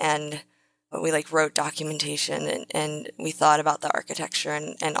React and we like wrote documentation and we thought about the architecture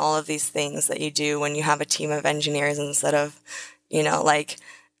and all of these things that you do when you have a team of engineers instead of, like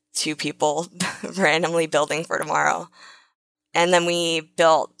 2 people randomly building for tomorrow. And then we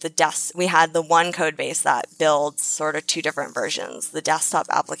built we had the one code base that builds sort of 2 different versions, the desktop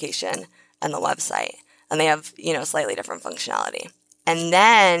application and the website. And they have, slightly different functionality. And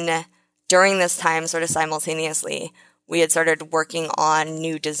then during this time, sort of simultaneously, we had started working on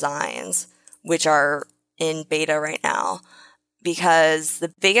new designs, which are in beta right now, because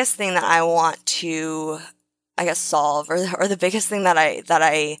the biggest thing that I want to, I guess, solve, or the biggest thing that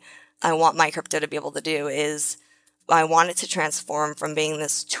I want MyCrypto to be able to do is I want it to transform from being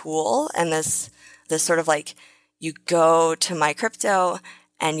this tool and this sort of like, you go to MyCrypto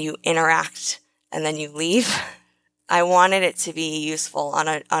and you interact and then you leave. I wanted it to be useful on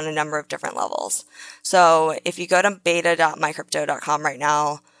a number of different levels. So if you go to beta.mycrypto.com right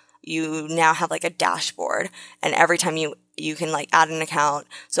now, you now have like a dashboard, and every time you can like add an account.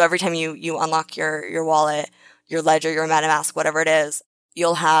 So every time you unlock your wallet, your Ledger, your MetaMask, whatever it is,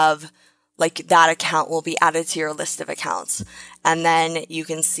 you'll have like that account will be added to your list of accounts. And then you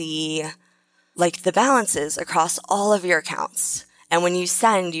can see like the balances across all of your accounts. And when you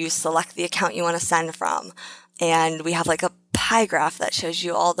send, you select the account you want to send from. And we have like a pie graph that shows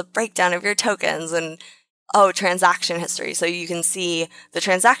you all the breakdown of your tokens and, transaction history. So you can see the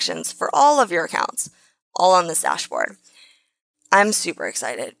transactions for all of your accounts, all on this dashboard. I'm super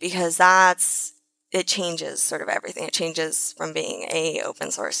excited because it changes sort of everything. It changes from being a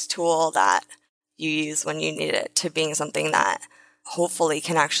open source tool that you use when you need it to being something that hopefully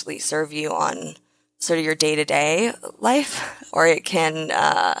can actually serve you on sort of your day-to-day life, or it can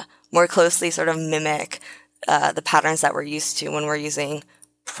more closely sort of mimic the patterns that we're used to when we're using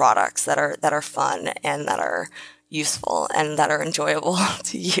products that are fun and that are useful and that are enjoyable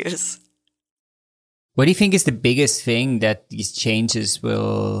to use. What do you think is the biggest thing that these changes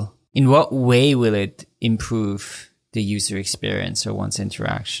in what way will it improve the user experience or one's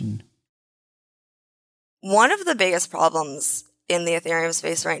interaction? One of the biggest problems in the Ethereum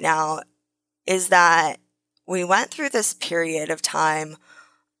space right now is that we went through this period of time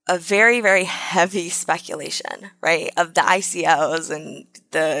of very, very heavy speculation, right? Of the ICOs and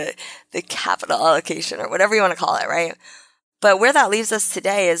the capital allocation or whatever you want to call it, right? But where that leaves us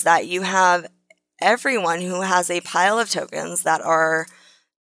today is that you have everyone who has a pile of tokens that are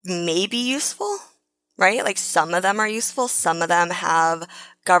maybe useful, right? Like some of them are useful, some of them have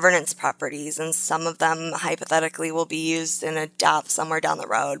governance properties, and some of them hypothetically will be used in a dApp somewhere down the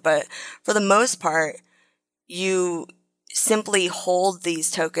road. But for the most part, you simply hold these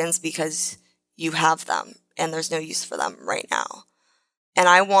tokens because you have them and there's no use for them right now. And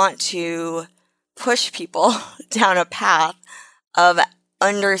I want to push people down a path of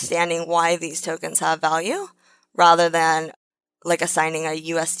understanding why these tokens have value rather than like assigning a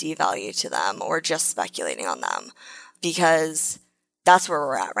USD value to them or just speculating on them, because that's where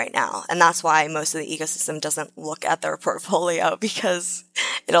we're at right now. And that's why most of the ecosystem doesn't look at their portfolio, because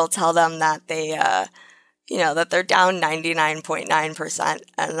it'll tell them that that they're down 99.9%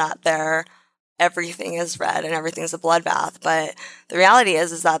 and that everything is red and everything's a bloodbath. But the reality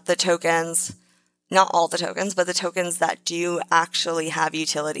is that the tokens, not all the tokens, but the tokens that do actually have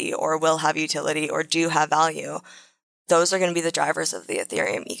utility or will have utility or do have value, those are going to be the drivers of the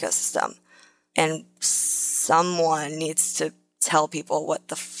Ethereum ecosystem. And someone needs to tell people what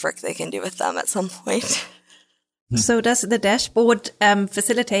the frick they can do with them at some point. So does the dashboard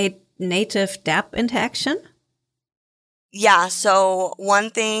facilitate native dApp interaction? Yeah. So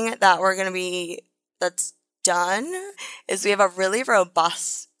one thing that that's done is we have a really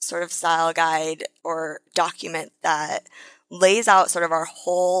robust sort of style guide or document that lays out sort of our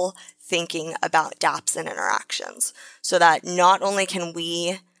whole thinking about dApps and interactions, so that not only can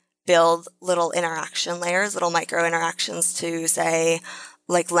we build little interaction layers, little micro interactions to say,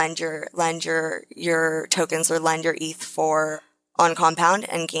 like lend your tokens or lend your ETH on Compound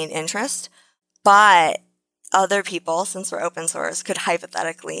and gain interest. But other people, since we're open source, could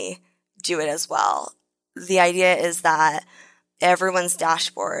hypothetically do it as well. The idea is that everyone's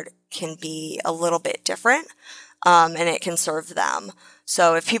dashboard can be a little bit different, and it can serve them.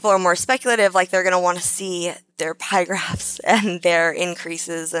 So if people are more speculative, like they're going to want to see their pie graphs and their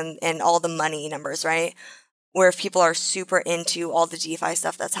increases and all the money numbers, right? Where if people are super into all the DeFi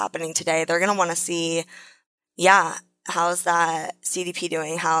stuff that's happening today, they're going to want to see, how's that CDP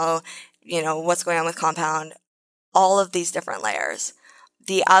doing? How, what's going on with Compound? All of these different layers.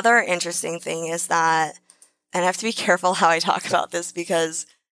 The other interesting thing is that, and I have to be careful how I talk about this because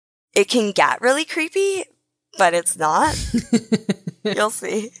it can get really creepy, but it's not. You'll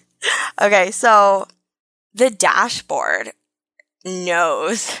see. Okay, so the dashboard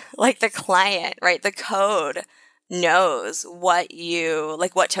knows, like the client, right? The code knows what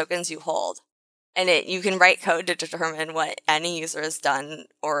tokens you hold. And you can write code to determine what any user has done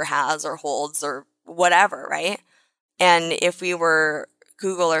or has or holds or whatever, right? And if we were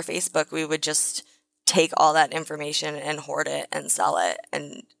Google or Facebook, we would just take all that information and hoard it and sell it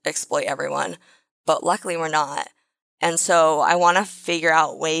and exploit everyone. But luckily we're not. And so I want to figure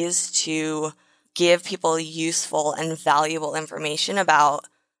out ways to give people useful and valuable information about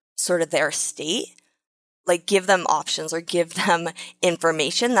sort of their state, like give them options or give them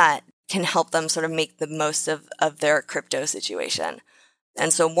information that can help them sort of make the most of their crypto situation.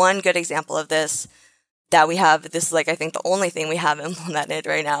 And so one good example of this that we have, this is like, I think the only thing we have implemented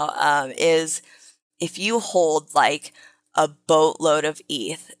right now, is if you hold like a boatload of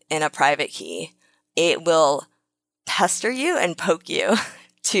ETH in a private key, it will pester you and poke you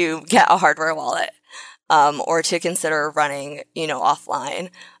to get a hardware wallet, or to consider running, offline,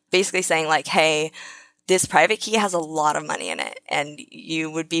 basically saying like, hey, this private key has a lot of money in it and you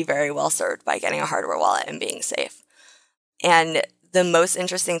would be very well served by getting a hardware wallet and being safe. And the most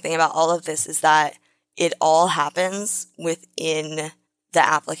interesting thing about all of this is that it all happens within the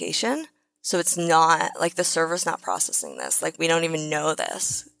application. So it's not like the server's not processing this. Like we don't even know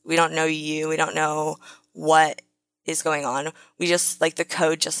this. We don't know you. We don't know what is going on. We just like the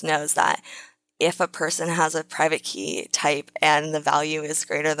code just knows that if a person has a private key type and the value is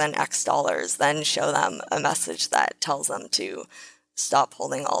greater than X dollars, then show them a message that tells them to stop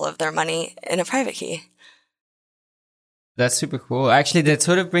holding all of their money in a private key. That's super cool. Actually, that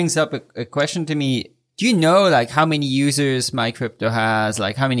sort of brings up a question to me. Do you know like how many users MyCrypto has,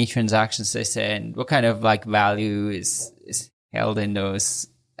 like how many transactions they send, what kind of like value is held in those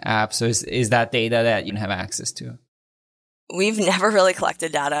apps? So is that data that you have access to? We've never really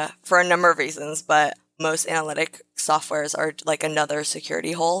collected data for a number of reasons, but most analytic softwares are like another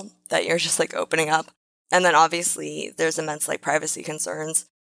security hole that you're just like opening up. And then obviously there's immense like privacy concerns.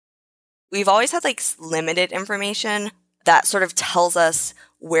 We've always had like limited information that sort of tells us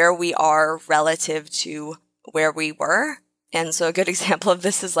where we are relative to where we were. And so a good example of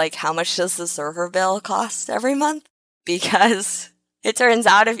this is like, how much does the server bill cost every month? Because it turns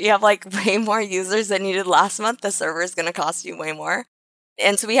out if you have like way more users than you did last month, the server is going to cost you way more.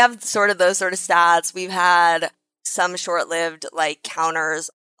 And so we have sort of those sort of stats. We've had some short-lived like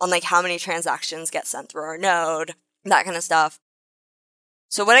counters on like how many transactions get sent through our node, that kind of stuff.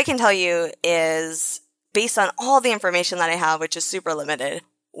 So what I can tell you is based on all the information that I have, which is super limited,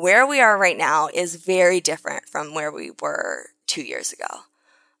 where we are right now is very different from where we were 2 years ago.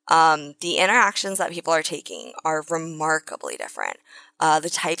 The interactions that people are taking are remarkably different. The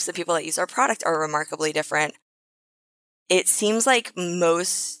types of people that use our product are remarkably different. It seems like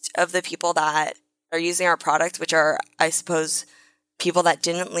most of the people that are using our product, which are, I suppose, people that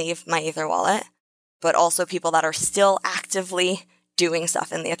didn't leave MyEtherWallet, but also people that are still actively doing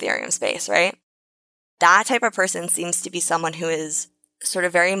stuff in the Ethereum space, right? That type of person seems to be someone who is sort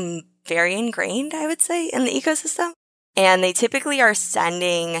of very, very ingrained, I would say, in the ecosystem. And they typically are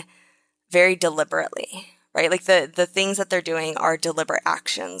sending very deliberately, right? Like the things that they're doing are deliberate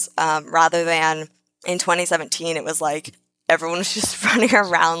actions, rather than in 2017, it was like everyone was just running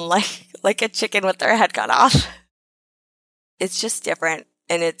around like a chicken with their head cut off. It's just different.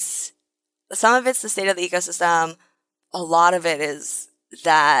 And some of it's the state of the ecosystem. A lot of it is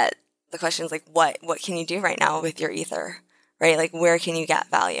that the question is like, what can you do right now with your Ether, right? Like where can you get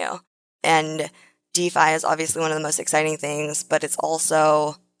value? And DeFi is obviously one of the most exciting things, but it's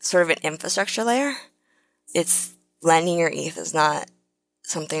also sort of an infrastructure layer. It's lending your ETH is not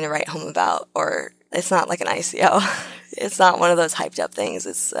something to write home about, or it's not like an ICO. It's not one of those hyped up things.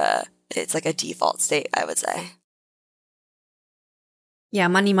 It's like a default state, I would say. Yeah,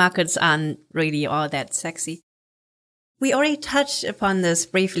 money markets aren't really all that sexy. We already touched upon this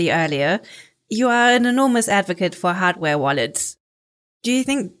briefly earlier. You are an enormous advocate for hardware wallets. Do you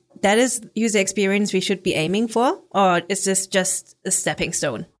think that is user experience we should be aiming for? Or is this just a stepping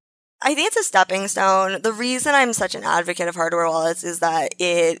stone? I think it's a stepping stone. The reason I'm such an advocate of hardware wallets is that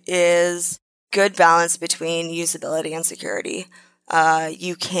it is good balance between usability and security.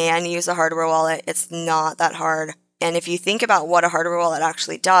 You can use a hardware wallet. It's not that hard. And if you think about what a hardware wallet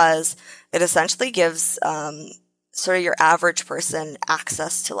actually does, it essentially gives sort of your average person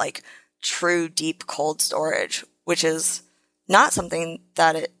access to like true deep cold storage, which is not something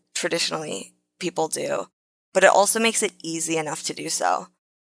that traditionally people do, but it also makes it easy enough to do so.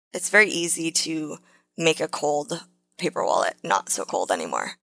 It's very easy to make a cold paper wallet not so cold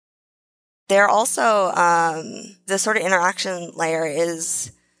anymore. There also, the sort of interaction layer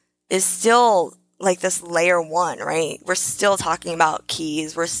is still like this layer one, right? We're still talking about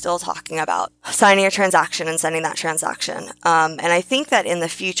keys. We're still talking about signing a transaction and sending that transaction. And I think that in the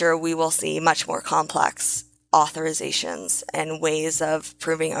future, we will see much more complex authorizations and ways of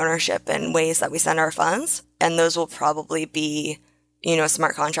proving ownership and ways that we send our funds. And those will probably be,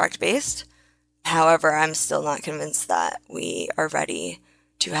 smart contract based. However, I'm still not convinced that we are ready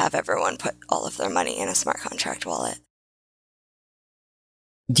to have everyone put all of their money in a smart contract wallet.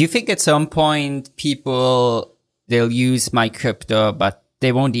 Do you think at some point they'll use MyCrypto, but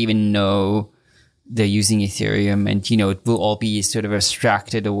they won't even know they're using Ethereum and, it will all be sort of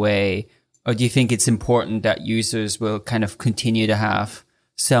abstracted away? Or do you think it's important that users will kind of continue to have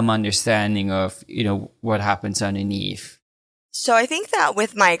some understanding of, what happens underneath? So I think that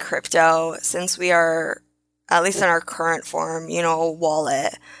with MyCrypto, since we are, at least in our current form, a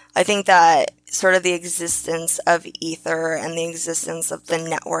wallet, I think that sort of the existence of Ether and the existence of the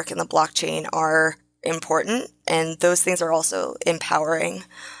network and the blockchain are important. And those things are also empowering.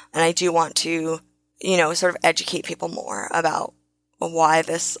 And I do want to, sort of educate people more about why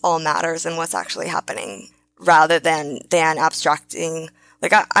this all matters and what's actually happening, rather than abstracting.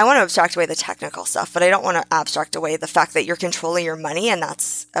 Like, I want to abstract away the technical stuff, but I don't want to abstract away the fact that you're controlling your money, and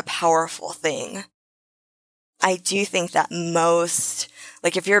that's a powerful thing. I do think that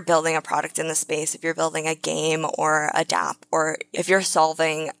if you're building a product in the space, if you're building a game or a dApp, or if you're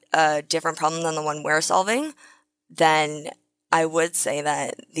solving a different problem than the one we're solving, then I would say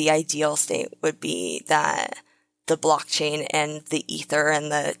that the ideal state would be that the blockchain and the Ether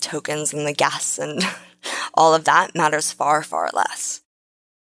and the tokens and the gas and all of that matters far, far less.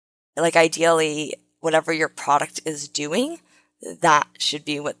 Like, ideally, whatever your product is doing, that should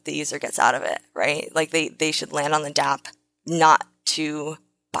be what the user gets out of it, right? Like, they should land on the dApp not to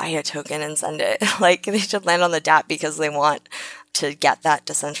buy a token and send it. Like, they should land on the dApp because they want to get that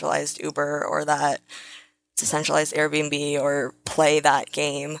decentralized Uber or that decentralized Airbnb or play that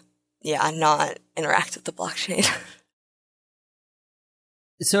game. Yeah, not interact with the blockchain.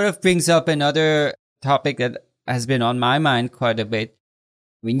 It sort of brings up another topic that has been on my mind quite a bit.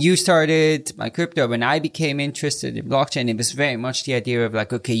 When you started MyCrypto, when I became interested in blockchain, it was very much the idea of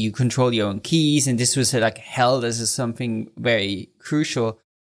like, okay, you control your own keys. And this was like held as something very crucial.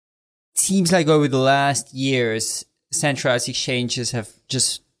 It seems like over the last years, centralized exchanges have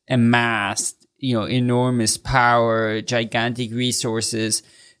just amassed, enormous power, gigantic resources.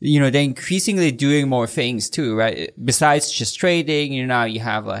 They're increasingly doing more things too, right? Besides just trading, now you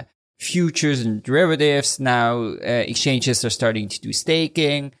have like futures and derivatives. Now, exchanges are starting to do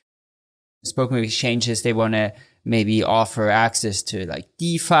staking. Spoken with exchanges, they want to maybe offer access to like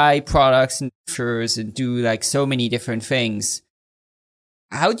DeFi products and futures and do like so many different things.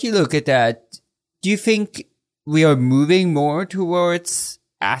 How do you look at that? Do you think we are moving more towards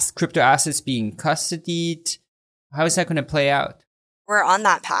crypto assets being custodied? How is that going to play out? We're on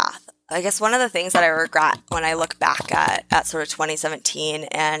that path. I guess one of the things that I regret when I look back at sort of 2017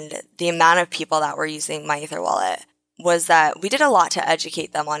 and the amount of people that were using my Ether wallet was that we did a lot to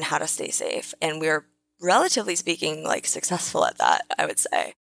educate them on how to stay safe. And we were, relatively speaking, like, successful at that, I would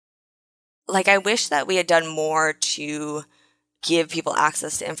say. Like, I wish that we had done more to give people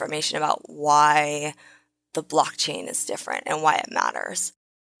access to information about why the blockchain is different and why it matters.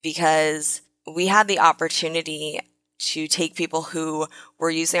 Because we had the opportunity to take people who were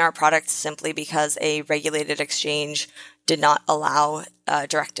using our product simply because a regulated exchange did not allow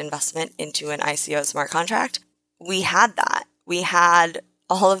direct investment into an ICO smart contract. We had that. We had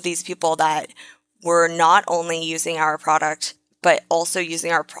all of these people that were not only using our product, but also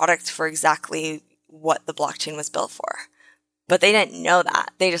using our product for exactly what the blockchain was built for. But they didn't know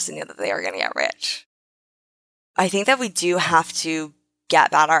that. They just knew that they were going to get rich. I think that we do have to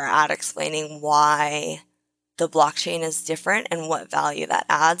get better at explaining why the blockchain is different and what value that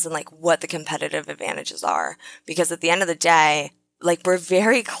adds and like what the competitive advantages are. Because at the end of the day, like, we're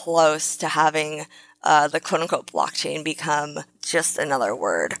very close to having the quote unquote blockchain become just another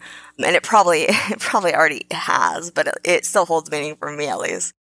word. And it probably already has, but it still holds meaning for me, at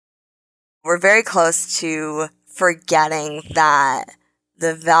least. We're very close to forgetting that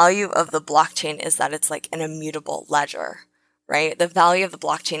the value of the blockchain is that it's like an immutable ledger. Right? The value of the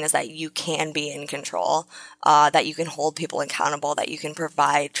blockchain is that you can be in control, that you can hold people accountable, that you can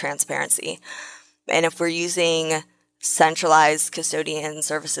provide transparency. And if we're using centralized custodian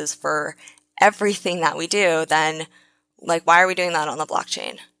services for everything that we do, then like, why are we doing that on the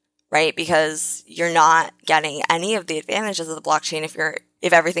blockchain? Right? Because you're not getting any of the advantages of the blockchain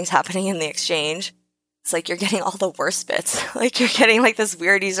if everything's happening in the exchange. It's like you're getting all the worst bits. Like, you're getting like this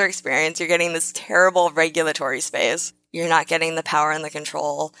weird user experience. You're getting this terrible regulatory space. You're not getting the power and the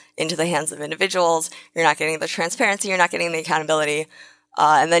control into the hands of individuals. You're not getting the transparency. You're not getting the accountability.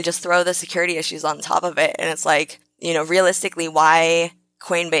 And then just throw the security issues on top of it. And it's like, realistically, why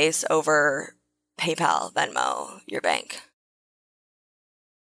Coinbase over PayPal, Venmo, your bank?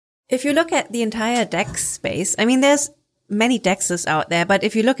 If you look at the entire DEX space, I mean, there's many DEXs out there, but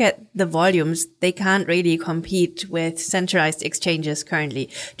if you look at the volumes, they can't really compete with centralized exchanges currently.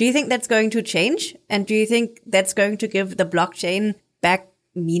 Do you think that's going to change? And do you think that's going to give the blockchain back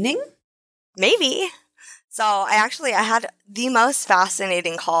meaning? Maybe. So I had the most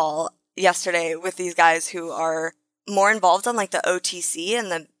fascinating call yesterday with these guys who are more involved on like the OTC and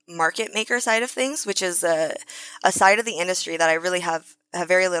the market maker side of things, which is a side of the industry that I really have have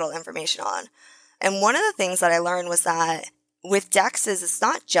very little information on. And one of the things that I learned was that with DEXs, it's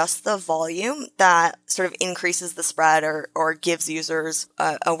not just the volume that sort of increases the spread or gives users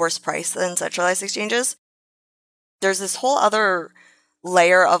a worse price than centralized exchanges. There's this whole other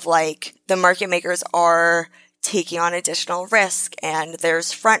layer of like the market makers are taking on additional risk, and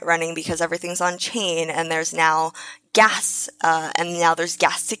there's front running because everything's on chain, and there's now gas, and now there's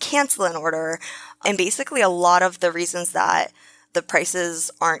gas to cancel an order. And basically a lot of the reasons that the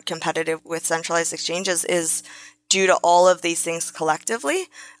prices aren't competitive with centralized exchanges is due to all of these things collectively.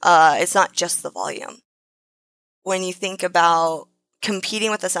 It's not just the volume. When you think about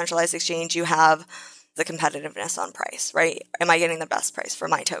competing with a centralized exchange, you have the competitiveness on price, right? Am I getting the best price for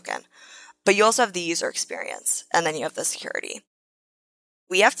my token? But you also have the user experience, and then you have the security.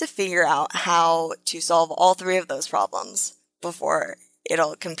 We have to figure out how to solve all three of those problems before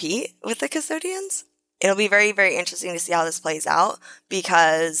it'll compete with the custodians. It'll be very, very interesting to see how this plays out,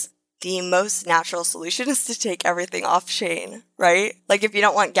 because the most natural solution is to take everything off chain, right? Like if you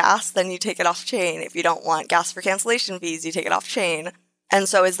don't want gas, then you take it off chain. If you don't want gas for cancellation fees, you take it off chain. And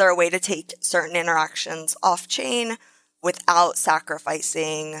so is there a way to take certain interactions off chain without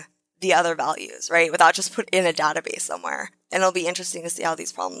sacrificing the other values, right? Without just put in a database somewhere. And it'll be interesting to see how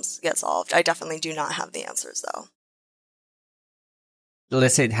these problems get solved. I definitely do not have the answers though.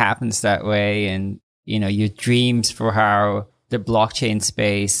 Let's say it happens that way, and your dreams for how the blockchain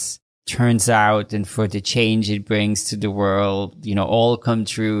space turns out and for the change it brings to the world, all come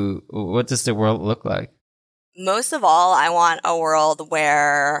true. What does the world look like? Most of all, I want a world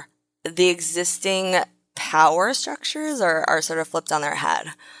where the existing power structures are sort of flipped on their head.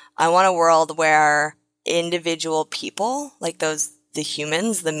 I want a world where individual people, like the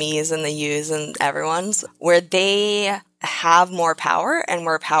humans, the me's and the you's and everyone's, where they have more power and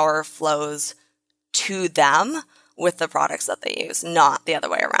where power flows to them with the products that they use, not the other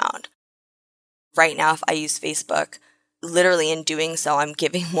way around. Right now, if I use Facebook, literally in doing so, I'm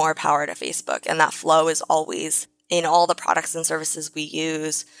giving more power to Facebook. And that flow is always in all the products and services we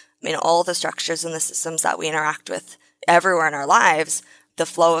use, in all the structures and the systems that we interact with everywhere in our lives. The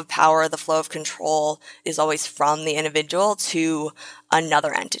flow of power, the flow of control is always from the individual to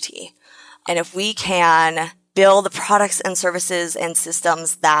another entity. And if we can build products and services and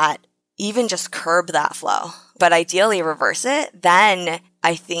systems that even just curb that flow, but ideally reverse it, then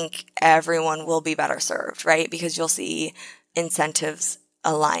I think everyone will be better served, right? Because you'll see incentives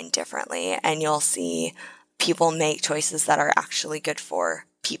align differently, and you'll see people make choices that are actually good for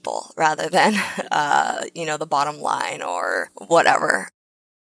people rather than, the bottom line or whatever.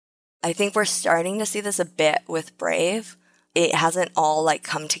 I think we're starting to see this a bit with Brave. It hasn't all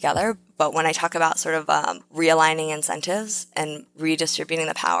come together, but when I talk about sort of realigning incentives and redistributing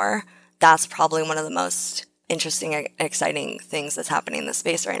the power, that's probably one of the most interesting and exciting things that's happening in the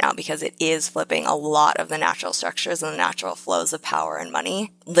space right now, because it is flipping a lot of the natural structures and the natural flows of power and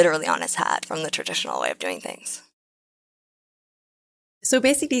money literally on its head from the traditional way of doing things. So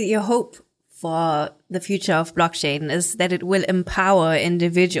basically your hope for the future of blockchain is that it will empower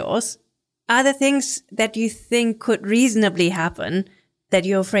individuals. Are there things that you think could reasonably happen that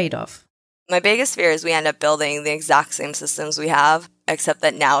you're afraid of? My biggest fear is we end up building the exact same systems we have, except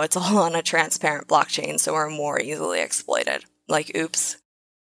that now it's all on a transparent blockchain, so we're more easily exploited. Oops.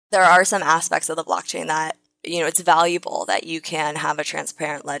 There are some aspects of the blockchain that, it's valuable that you can have a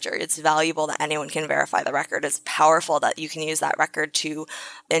transparent ledger. It's valuable that anyone can verify the record. It's powerful that you can use that record to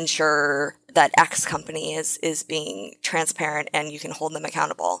ensure that X company is being transparent and you can hold them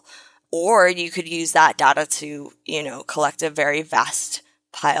accountable. Or you could use that data to, collect a very vast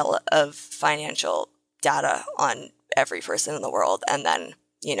pile of financial data on every person in the world and then,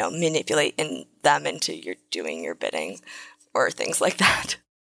 manipulate them into doing your bidding or things like that.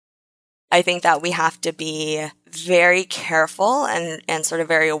 I think that we have to be very careful and sort of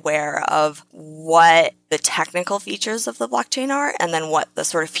very aware of what the technical features of the blockchain are and then what the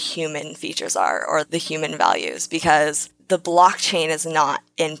sort of human features are or the human values, because the blockchain is not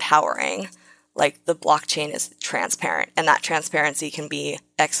empowering. The blockchain is transparent, and that transparency can be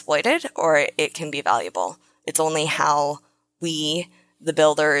exploited or it can be valuable. It's only how we, the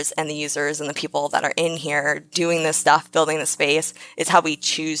builders and the users and the people that are in here doing this stuff, building the space, it's how we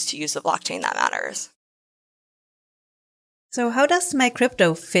choose to use the blockchain that matters. So how does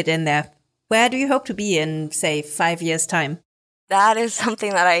MyCrypto fit in there? Where do you hope to be in, say, 5 years' time? That is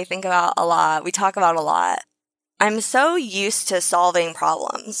something that I think about a lot. We talk about a lot. I'm so used to solving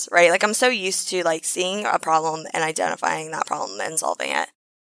problems, right? I'm so used to seeing a problem and identifying that problem and solving it.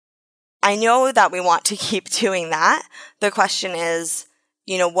 I know that we want to keep doing that. The question is,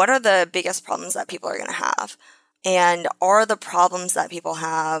 what are the biggest problems that people are going to have? And are the problems that people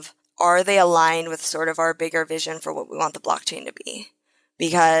have, are they aligned with sort of our bigger vision for what we want the blockchain to be?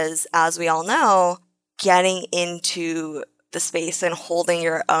 Because as we all know, getting into the space and holding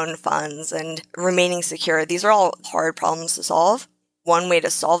your own funds and remaining secure, these are all hard problems to solve. One way to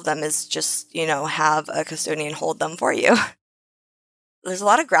solve them is just, have a custodian hold them for you. There's a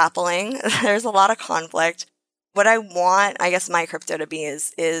lot of grappling. There's a lot of conflict. What I want, I guess, MyCrypto to be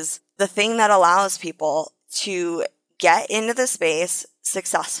is the thing that allows people to get into the space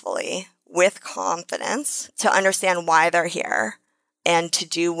successfully with confidence, to understand why they're here, and to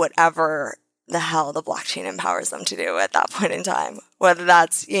do whatever the hell the blockchain empowers them to do at that point in time. Whether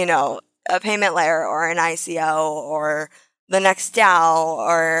that's, a payment layer or an ICO or the next DAO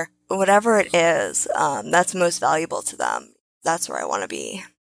or whatever it is that's most valuable to them. That's where I want to be.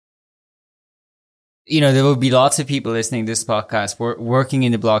 There will be lots of people listening to this podcast working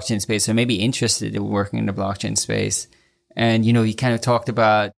in the blockchain space, or maybe interested in working in the blockchain space. And, you kind of talked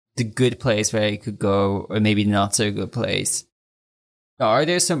about the good place where you could go, or maybe not so good place. Are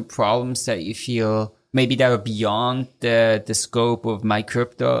there some problems that you feel maybe that are beyond the scope of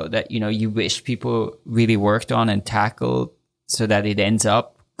MyCrypto that, you wish people really worked on and tackled so that it ends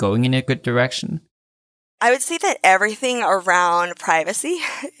up going in a good direction? I would say that everything around privacy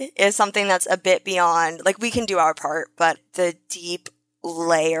is something that's a bit beyond, we can do our part, but the deep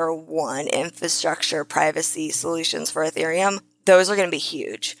layer 1 infrastructure privacy solutions for Ethereum, those are going to be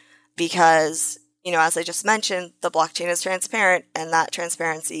huge because, as I just mentioned, the blockchain is transparent and that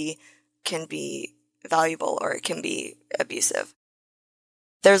transparency can be valuable or it can be abusive.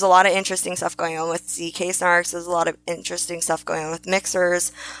 There's a lot of interesting stuff going on with ZK snarks. There's a lot of interesting stuff going on with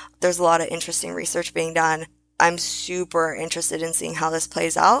mixers. There's a lot of interesting research being done. I'm super interested in seeing how this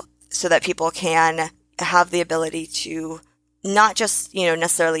plays out so that people can have the ability to not just,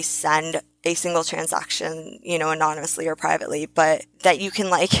 necessarily send a single transaction, anonymously or privately, but that you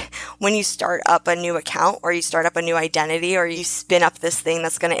can when you start up a new account or you start up a new identity or you spin up this thing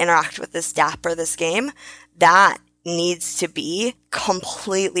that's going to interact with this dApp or this game, that needs to be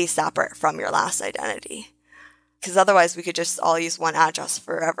completely separate from your last identity. Because otherwise we could just all use one address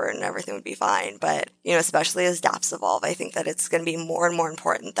forever and everything would be fine. But, especially as dApps evolve, I think that it's going to be more and more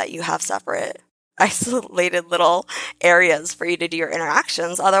important that you have separate, isolated little areas for you to do your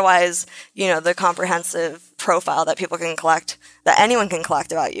interactions. Otherwise, the comprehensive profile that people can collect, that anyone can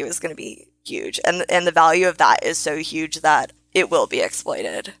collect about you is going to be huge. And the value of that is so huge that it will be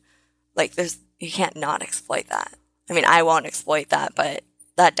exploited. You can't not exploit that. I mean, I won't exploit that, but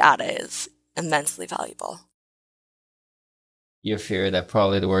that data is immensely valuable. You fear that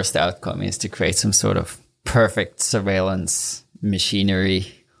probably the worst outcome is to create some sort of perfect surveillance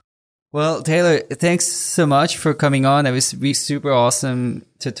machinery. Well, Taylor, thanks so much for coming on. It was really super awesome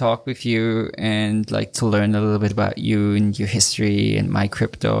to talk with you and to learn a little bit about you and your history and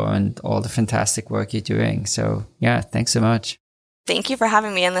MyCrypto and all the fantastic work you're doing. So yeah, thanks so much. Thank you for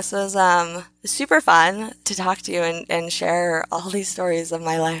having me. And this was super fun to talk to you and share all these stories of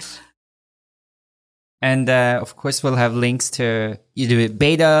my life. And of course, we'll have links to the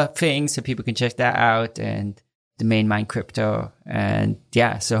beta thing so people can check that out and the main MyCrypto. And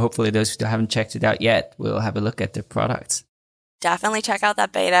yeah, so hopefully those who haven't checked it out yet will have a look at the products. Definitely check out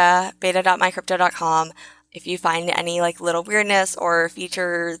that beta.mycrypto.com. If you find any little weirdness or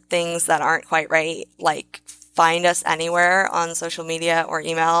feature things that aren't quite right, find us anywhere on social media or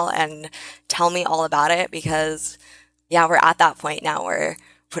email and tell me all about it because, we're at that point now where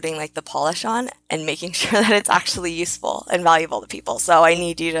putting the polish on and making sure that it's actually useful and valuable to people. So I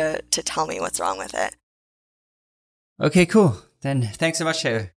need you to tell me what's wrong with it. Okay, cool. Then thanks so much,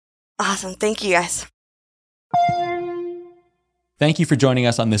 Taylor. Awesome. Thank you, guys. Thank you for joining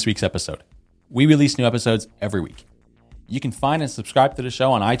us on this week's episode. We release new episodes every week. You can find and subscribe to the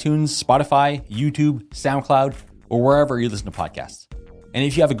show on iTunes, Spotify, YouTube, SoundCloud, or wherever you listen to podcasts. And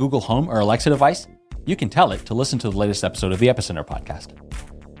if you have a Google Home or Alexa device, you can tell it to listen to the latest episode of the Epicenter podcast.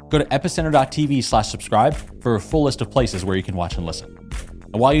 Go to epicenter.tv/subscribe for a full list of places where you can watch and listen.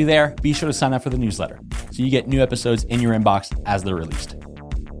 And while you're there, be sure to sign up for the newsletter so you get new episodes in your inbox as they're released.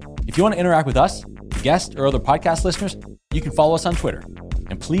 If you want to interact with us, the guests, or other podcast listeners, you can follow us on Twitter.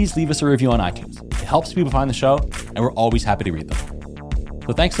 And please leave us a review on iTunes. It helps people find the show, and we're always happy to read them.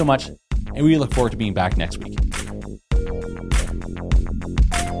 So thanks so much, and we look forward to being back next week.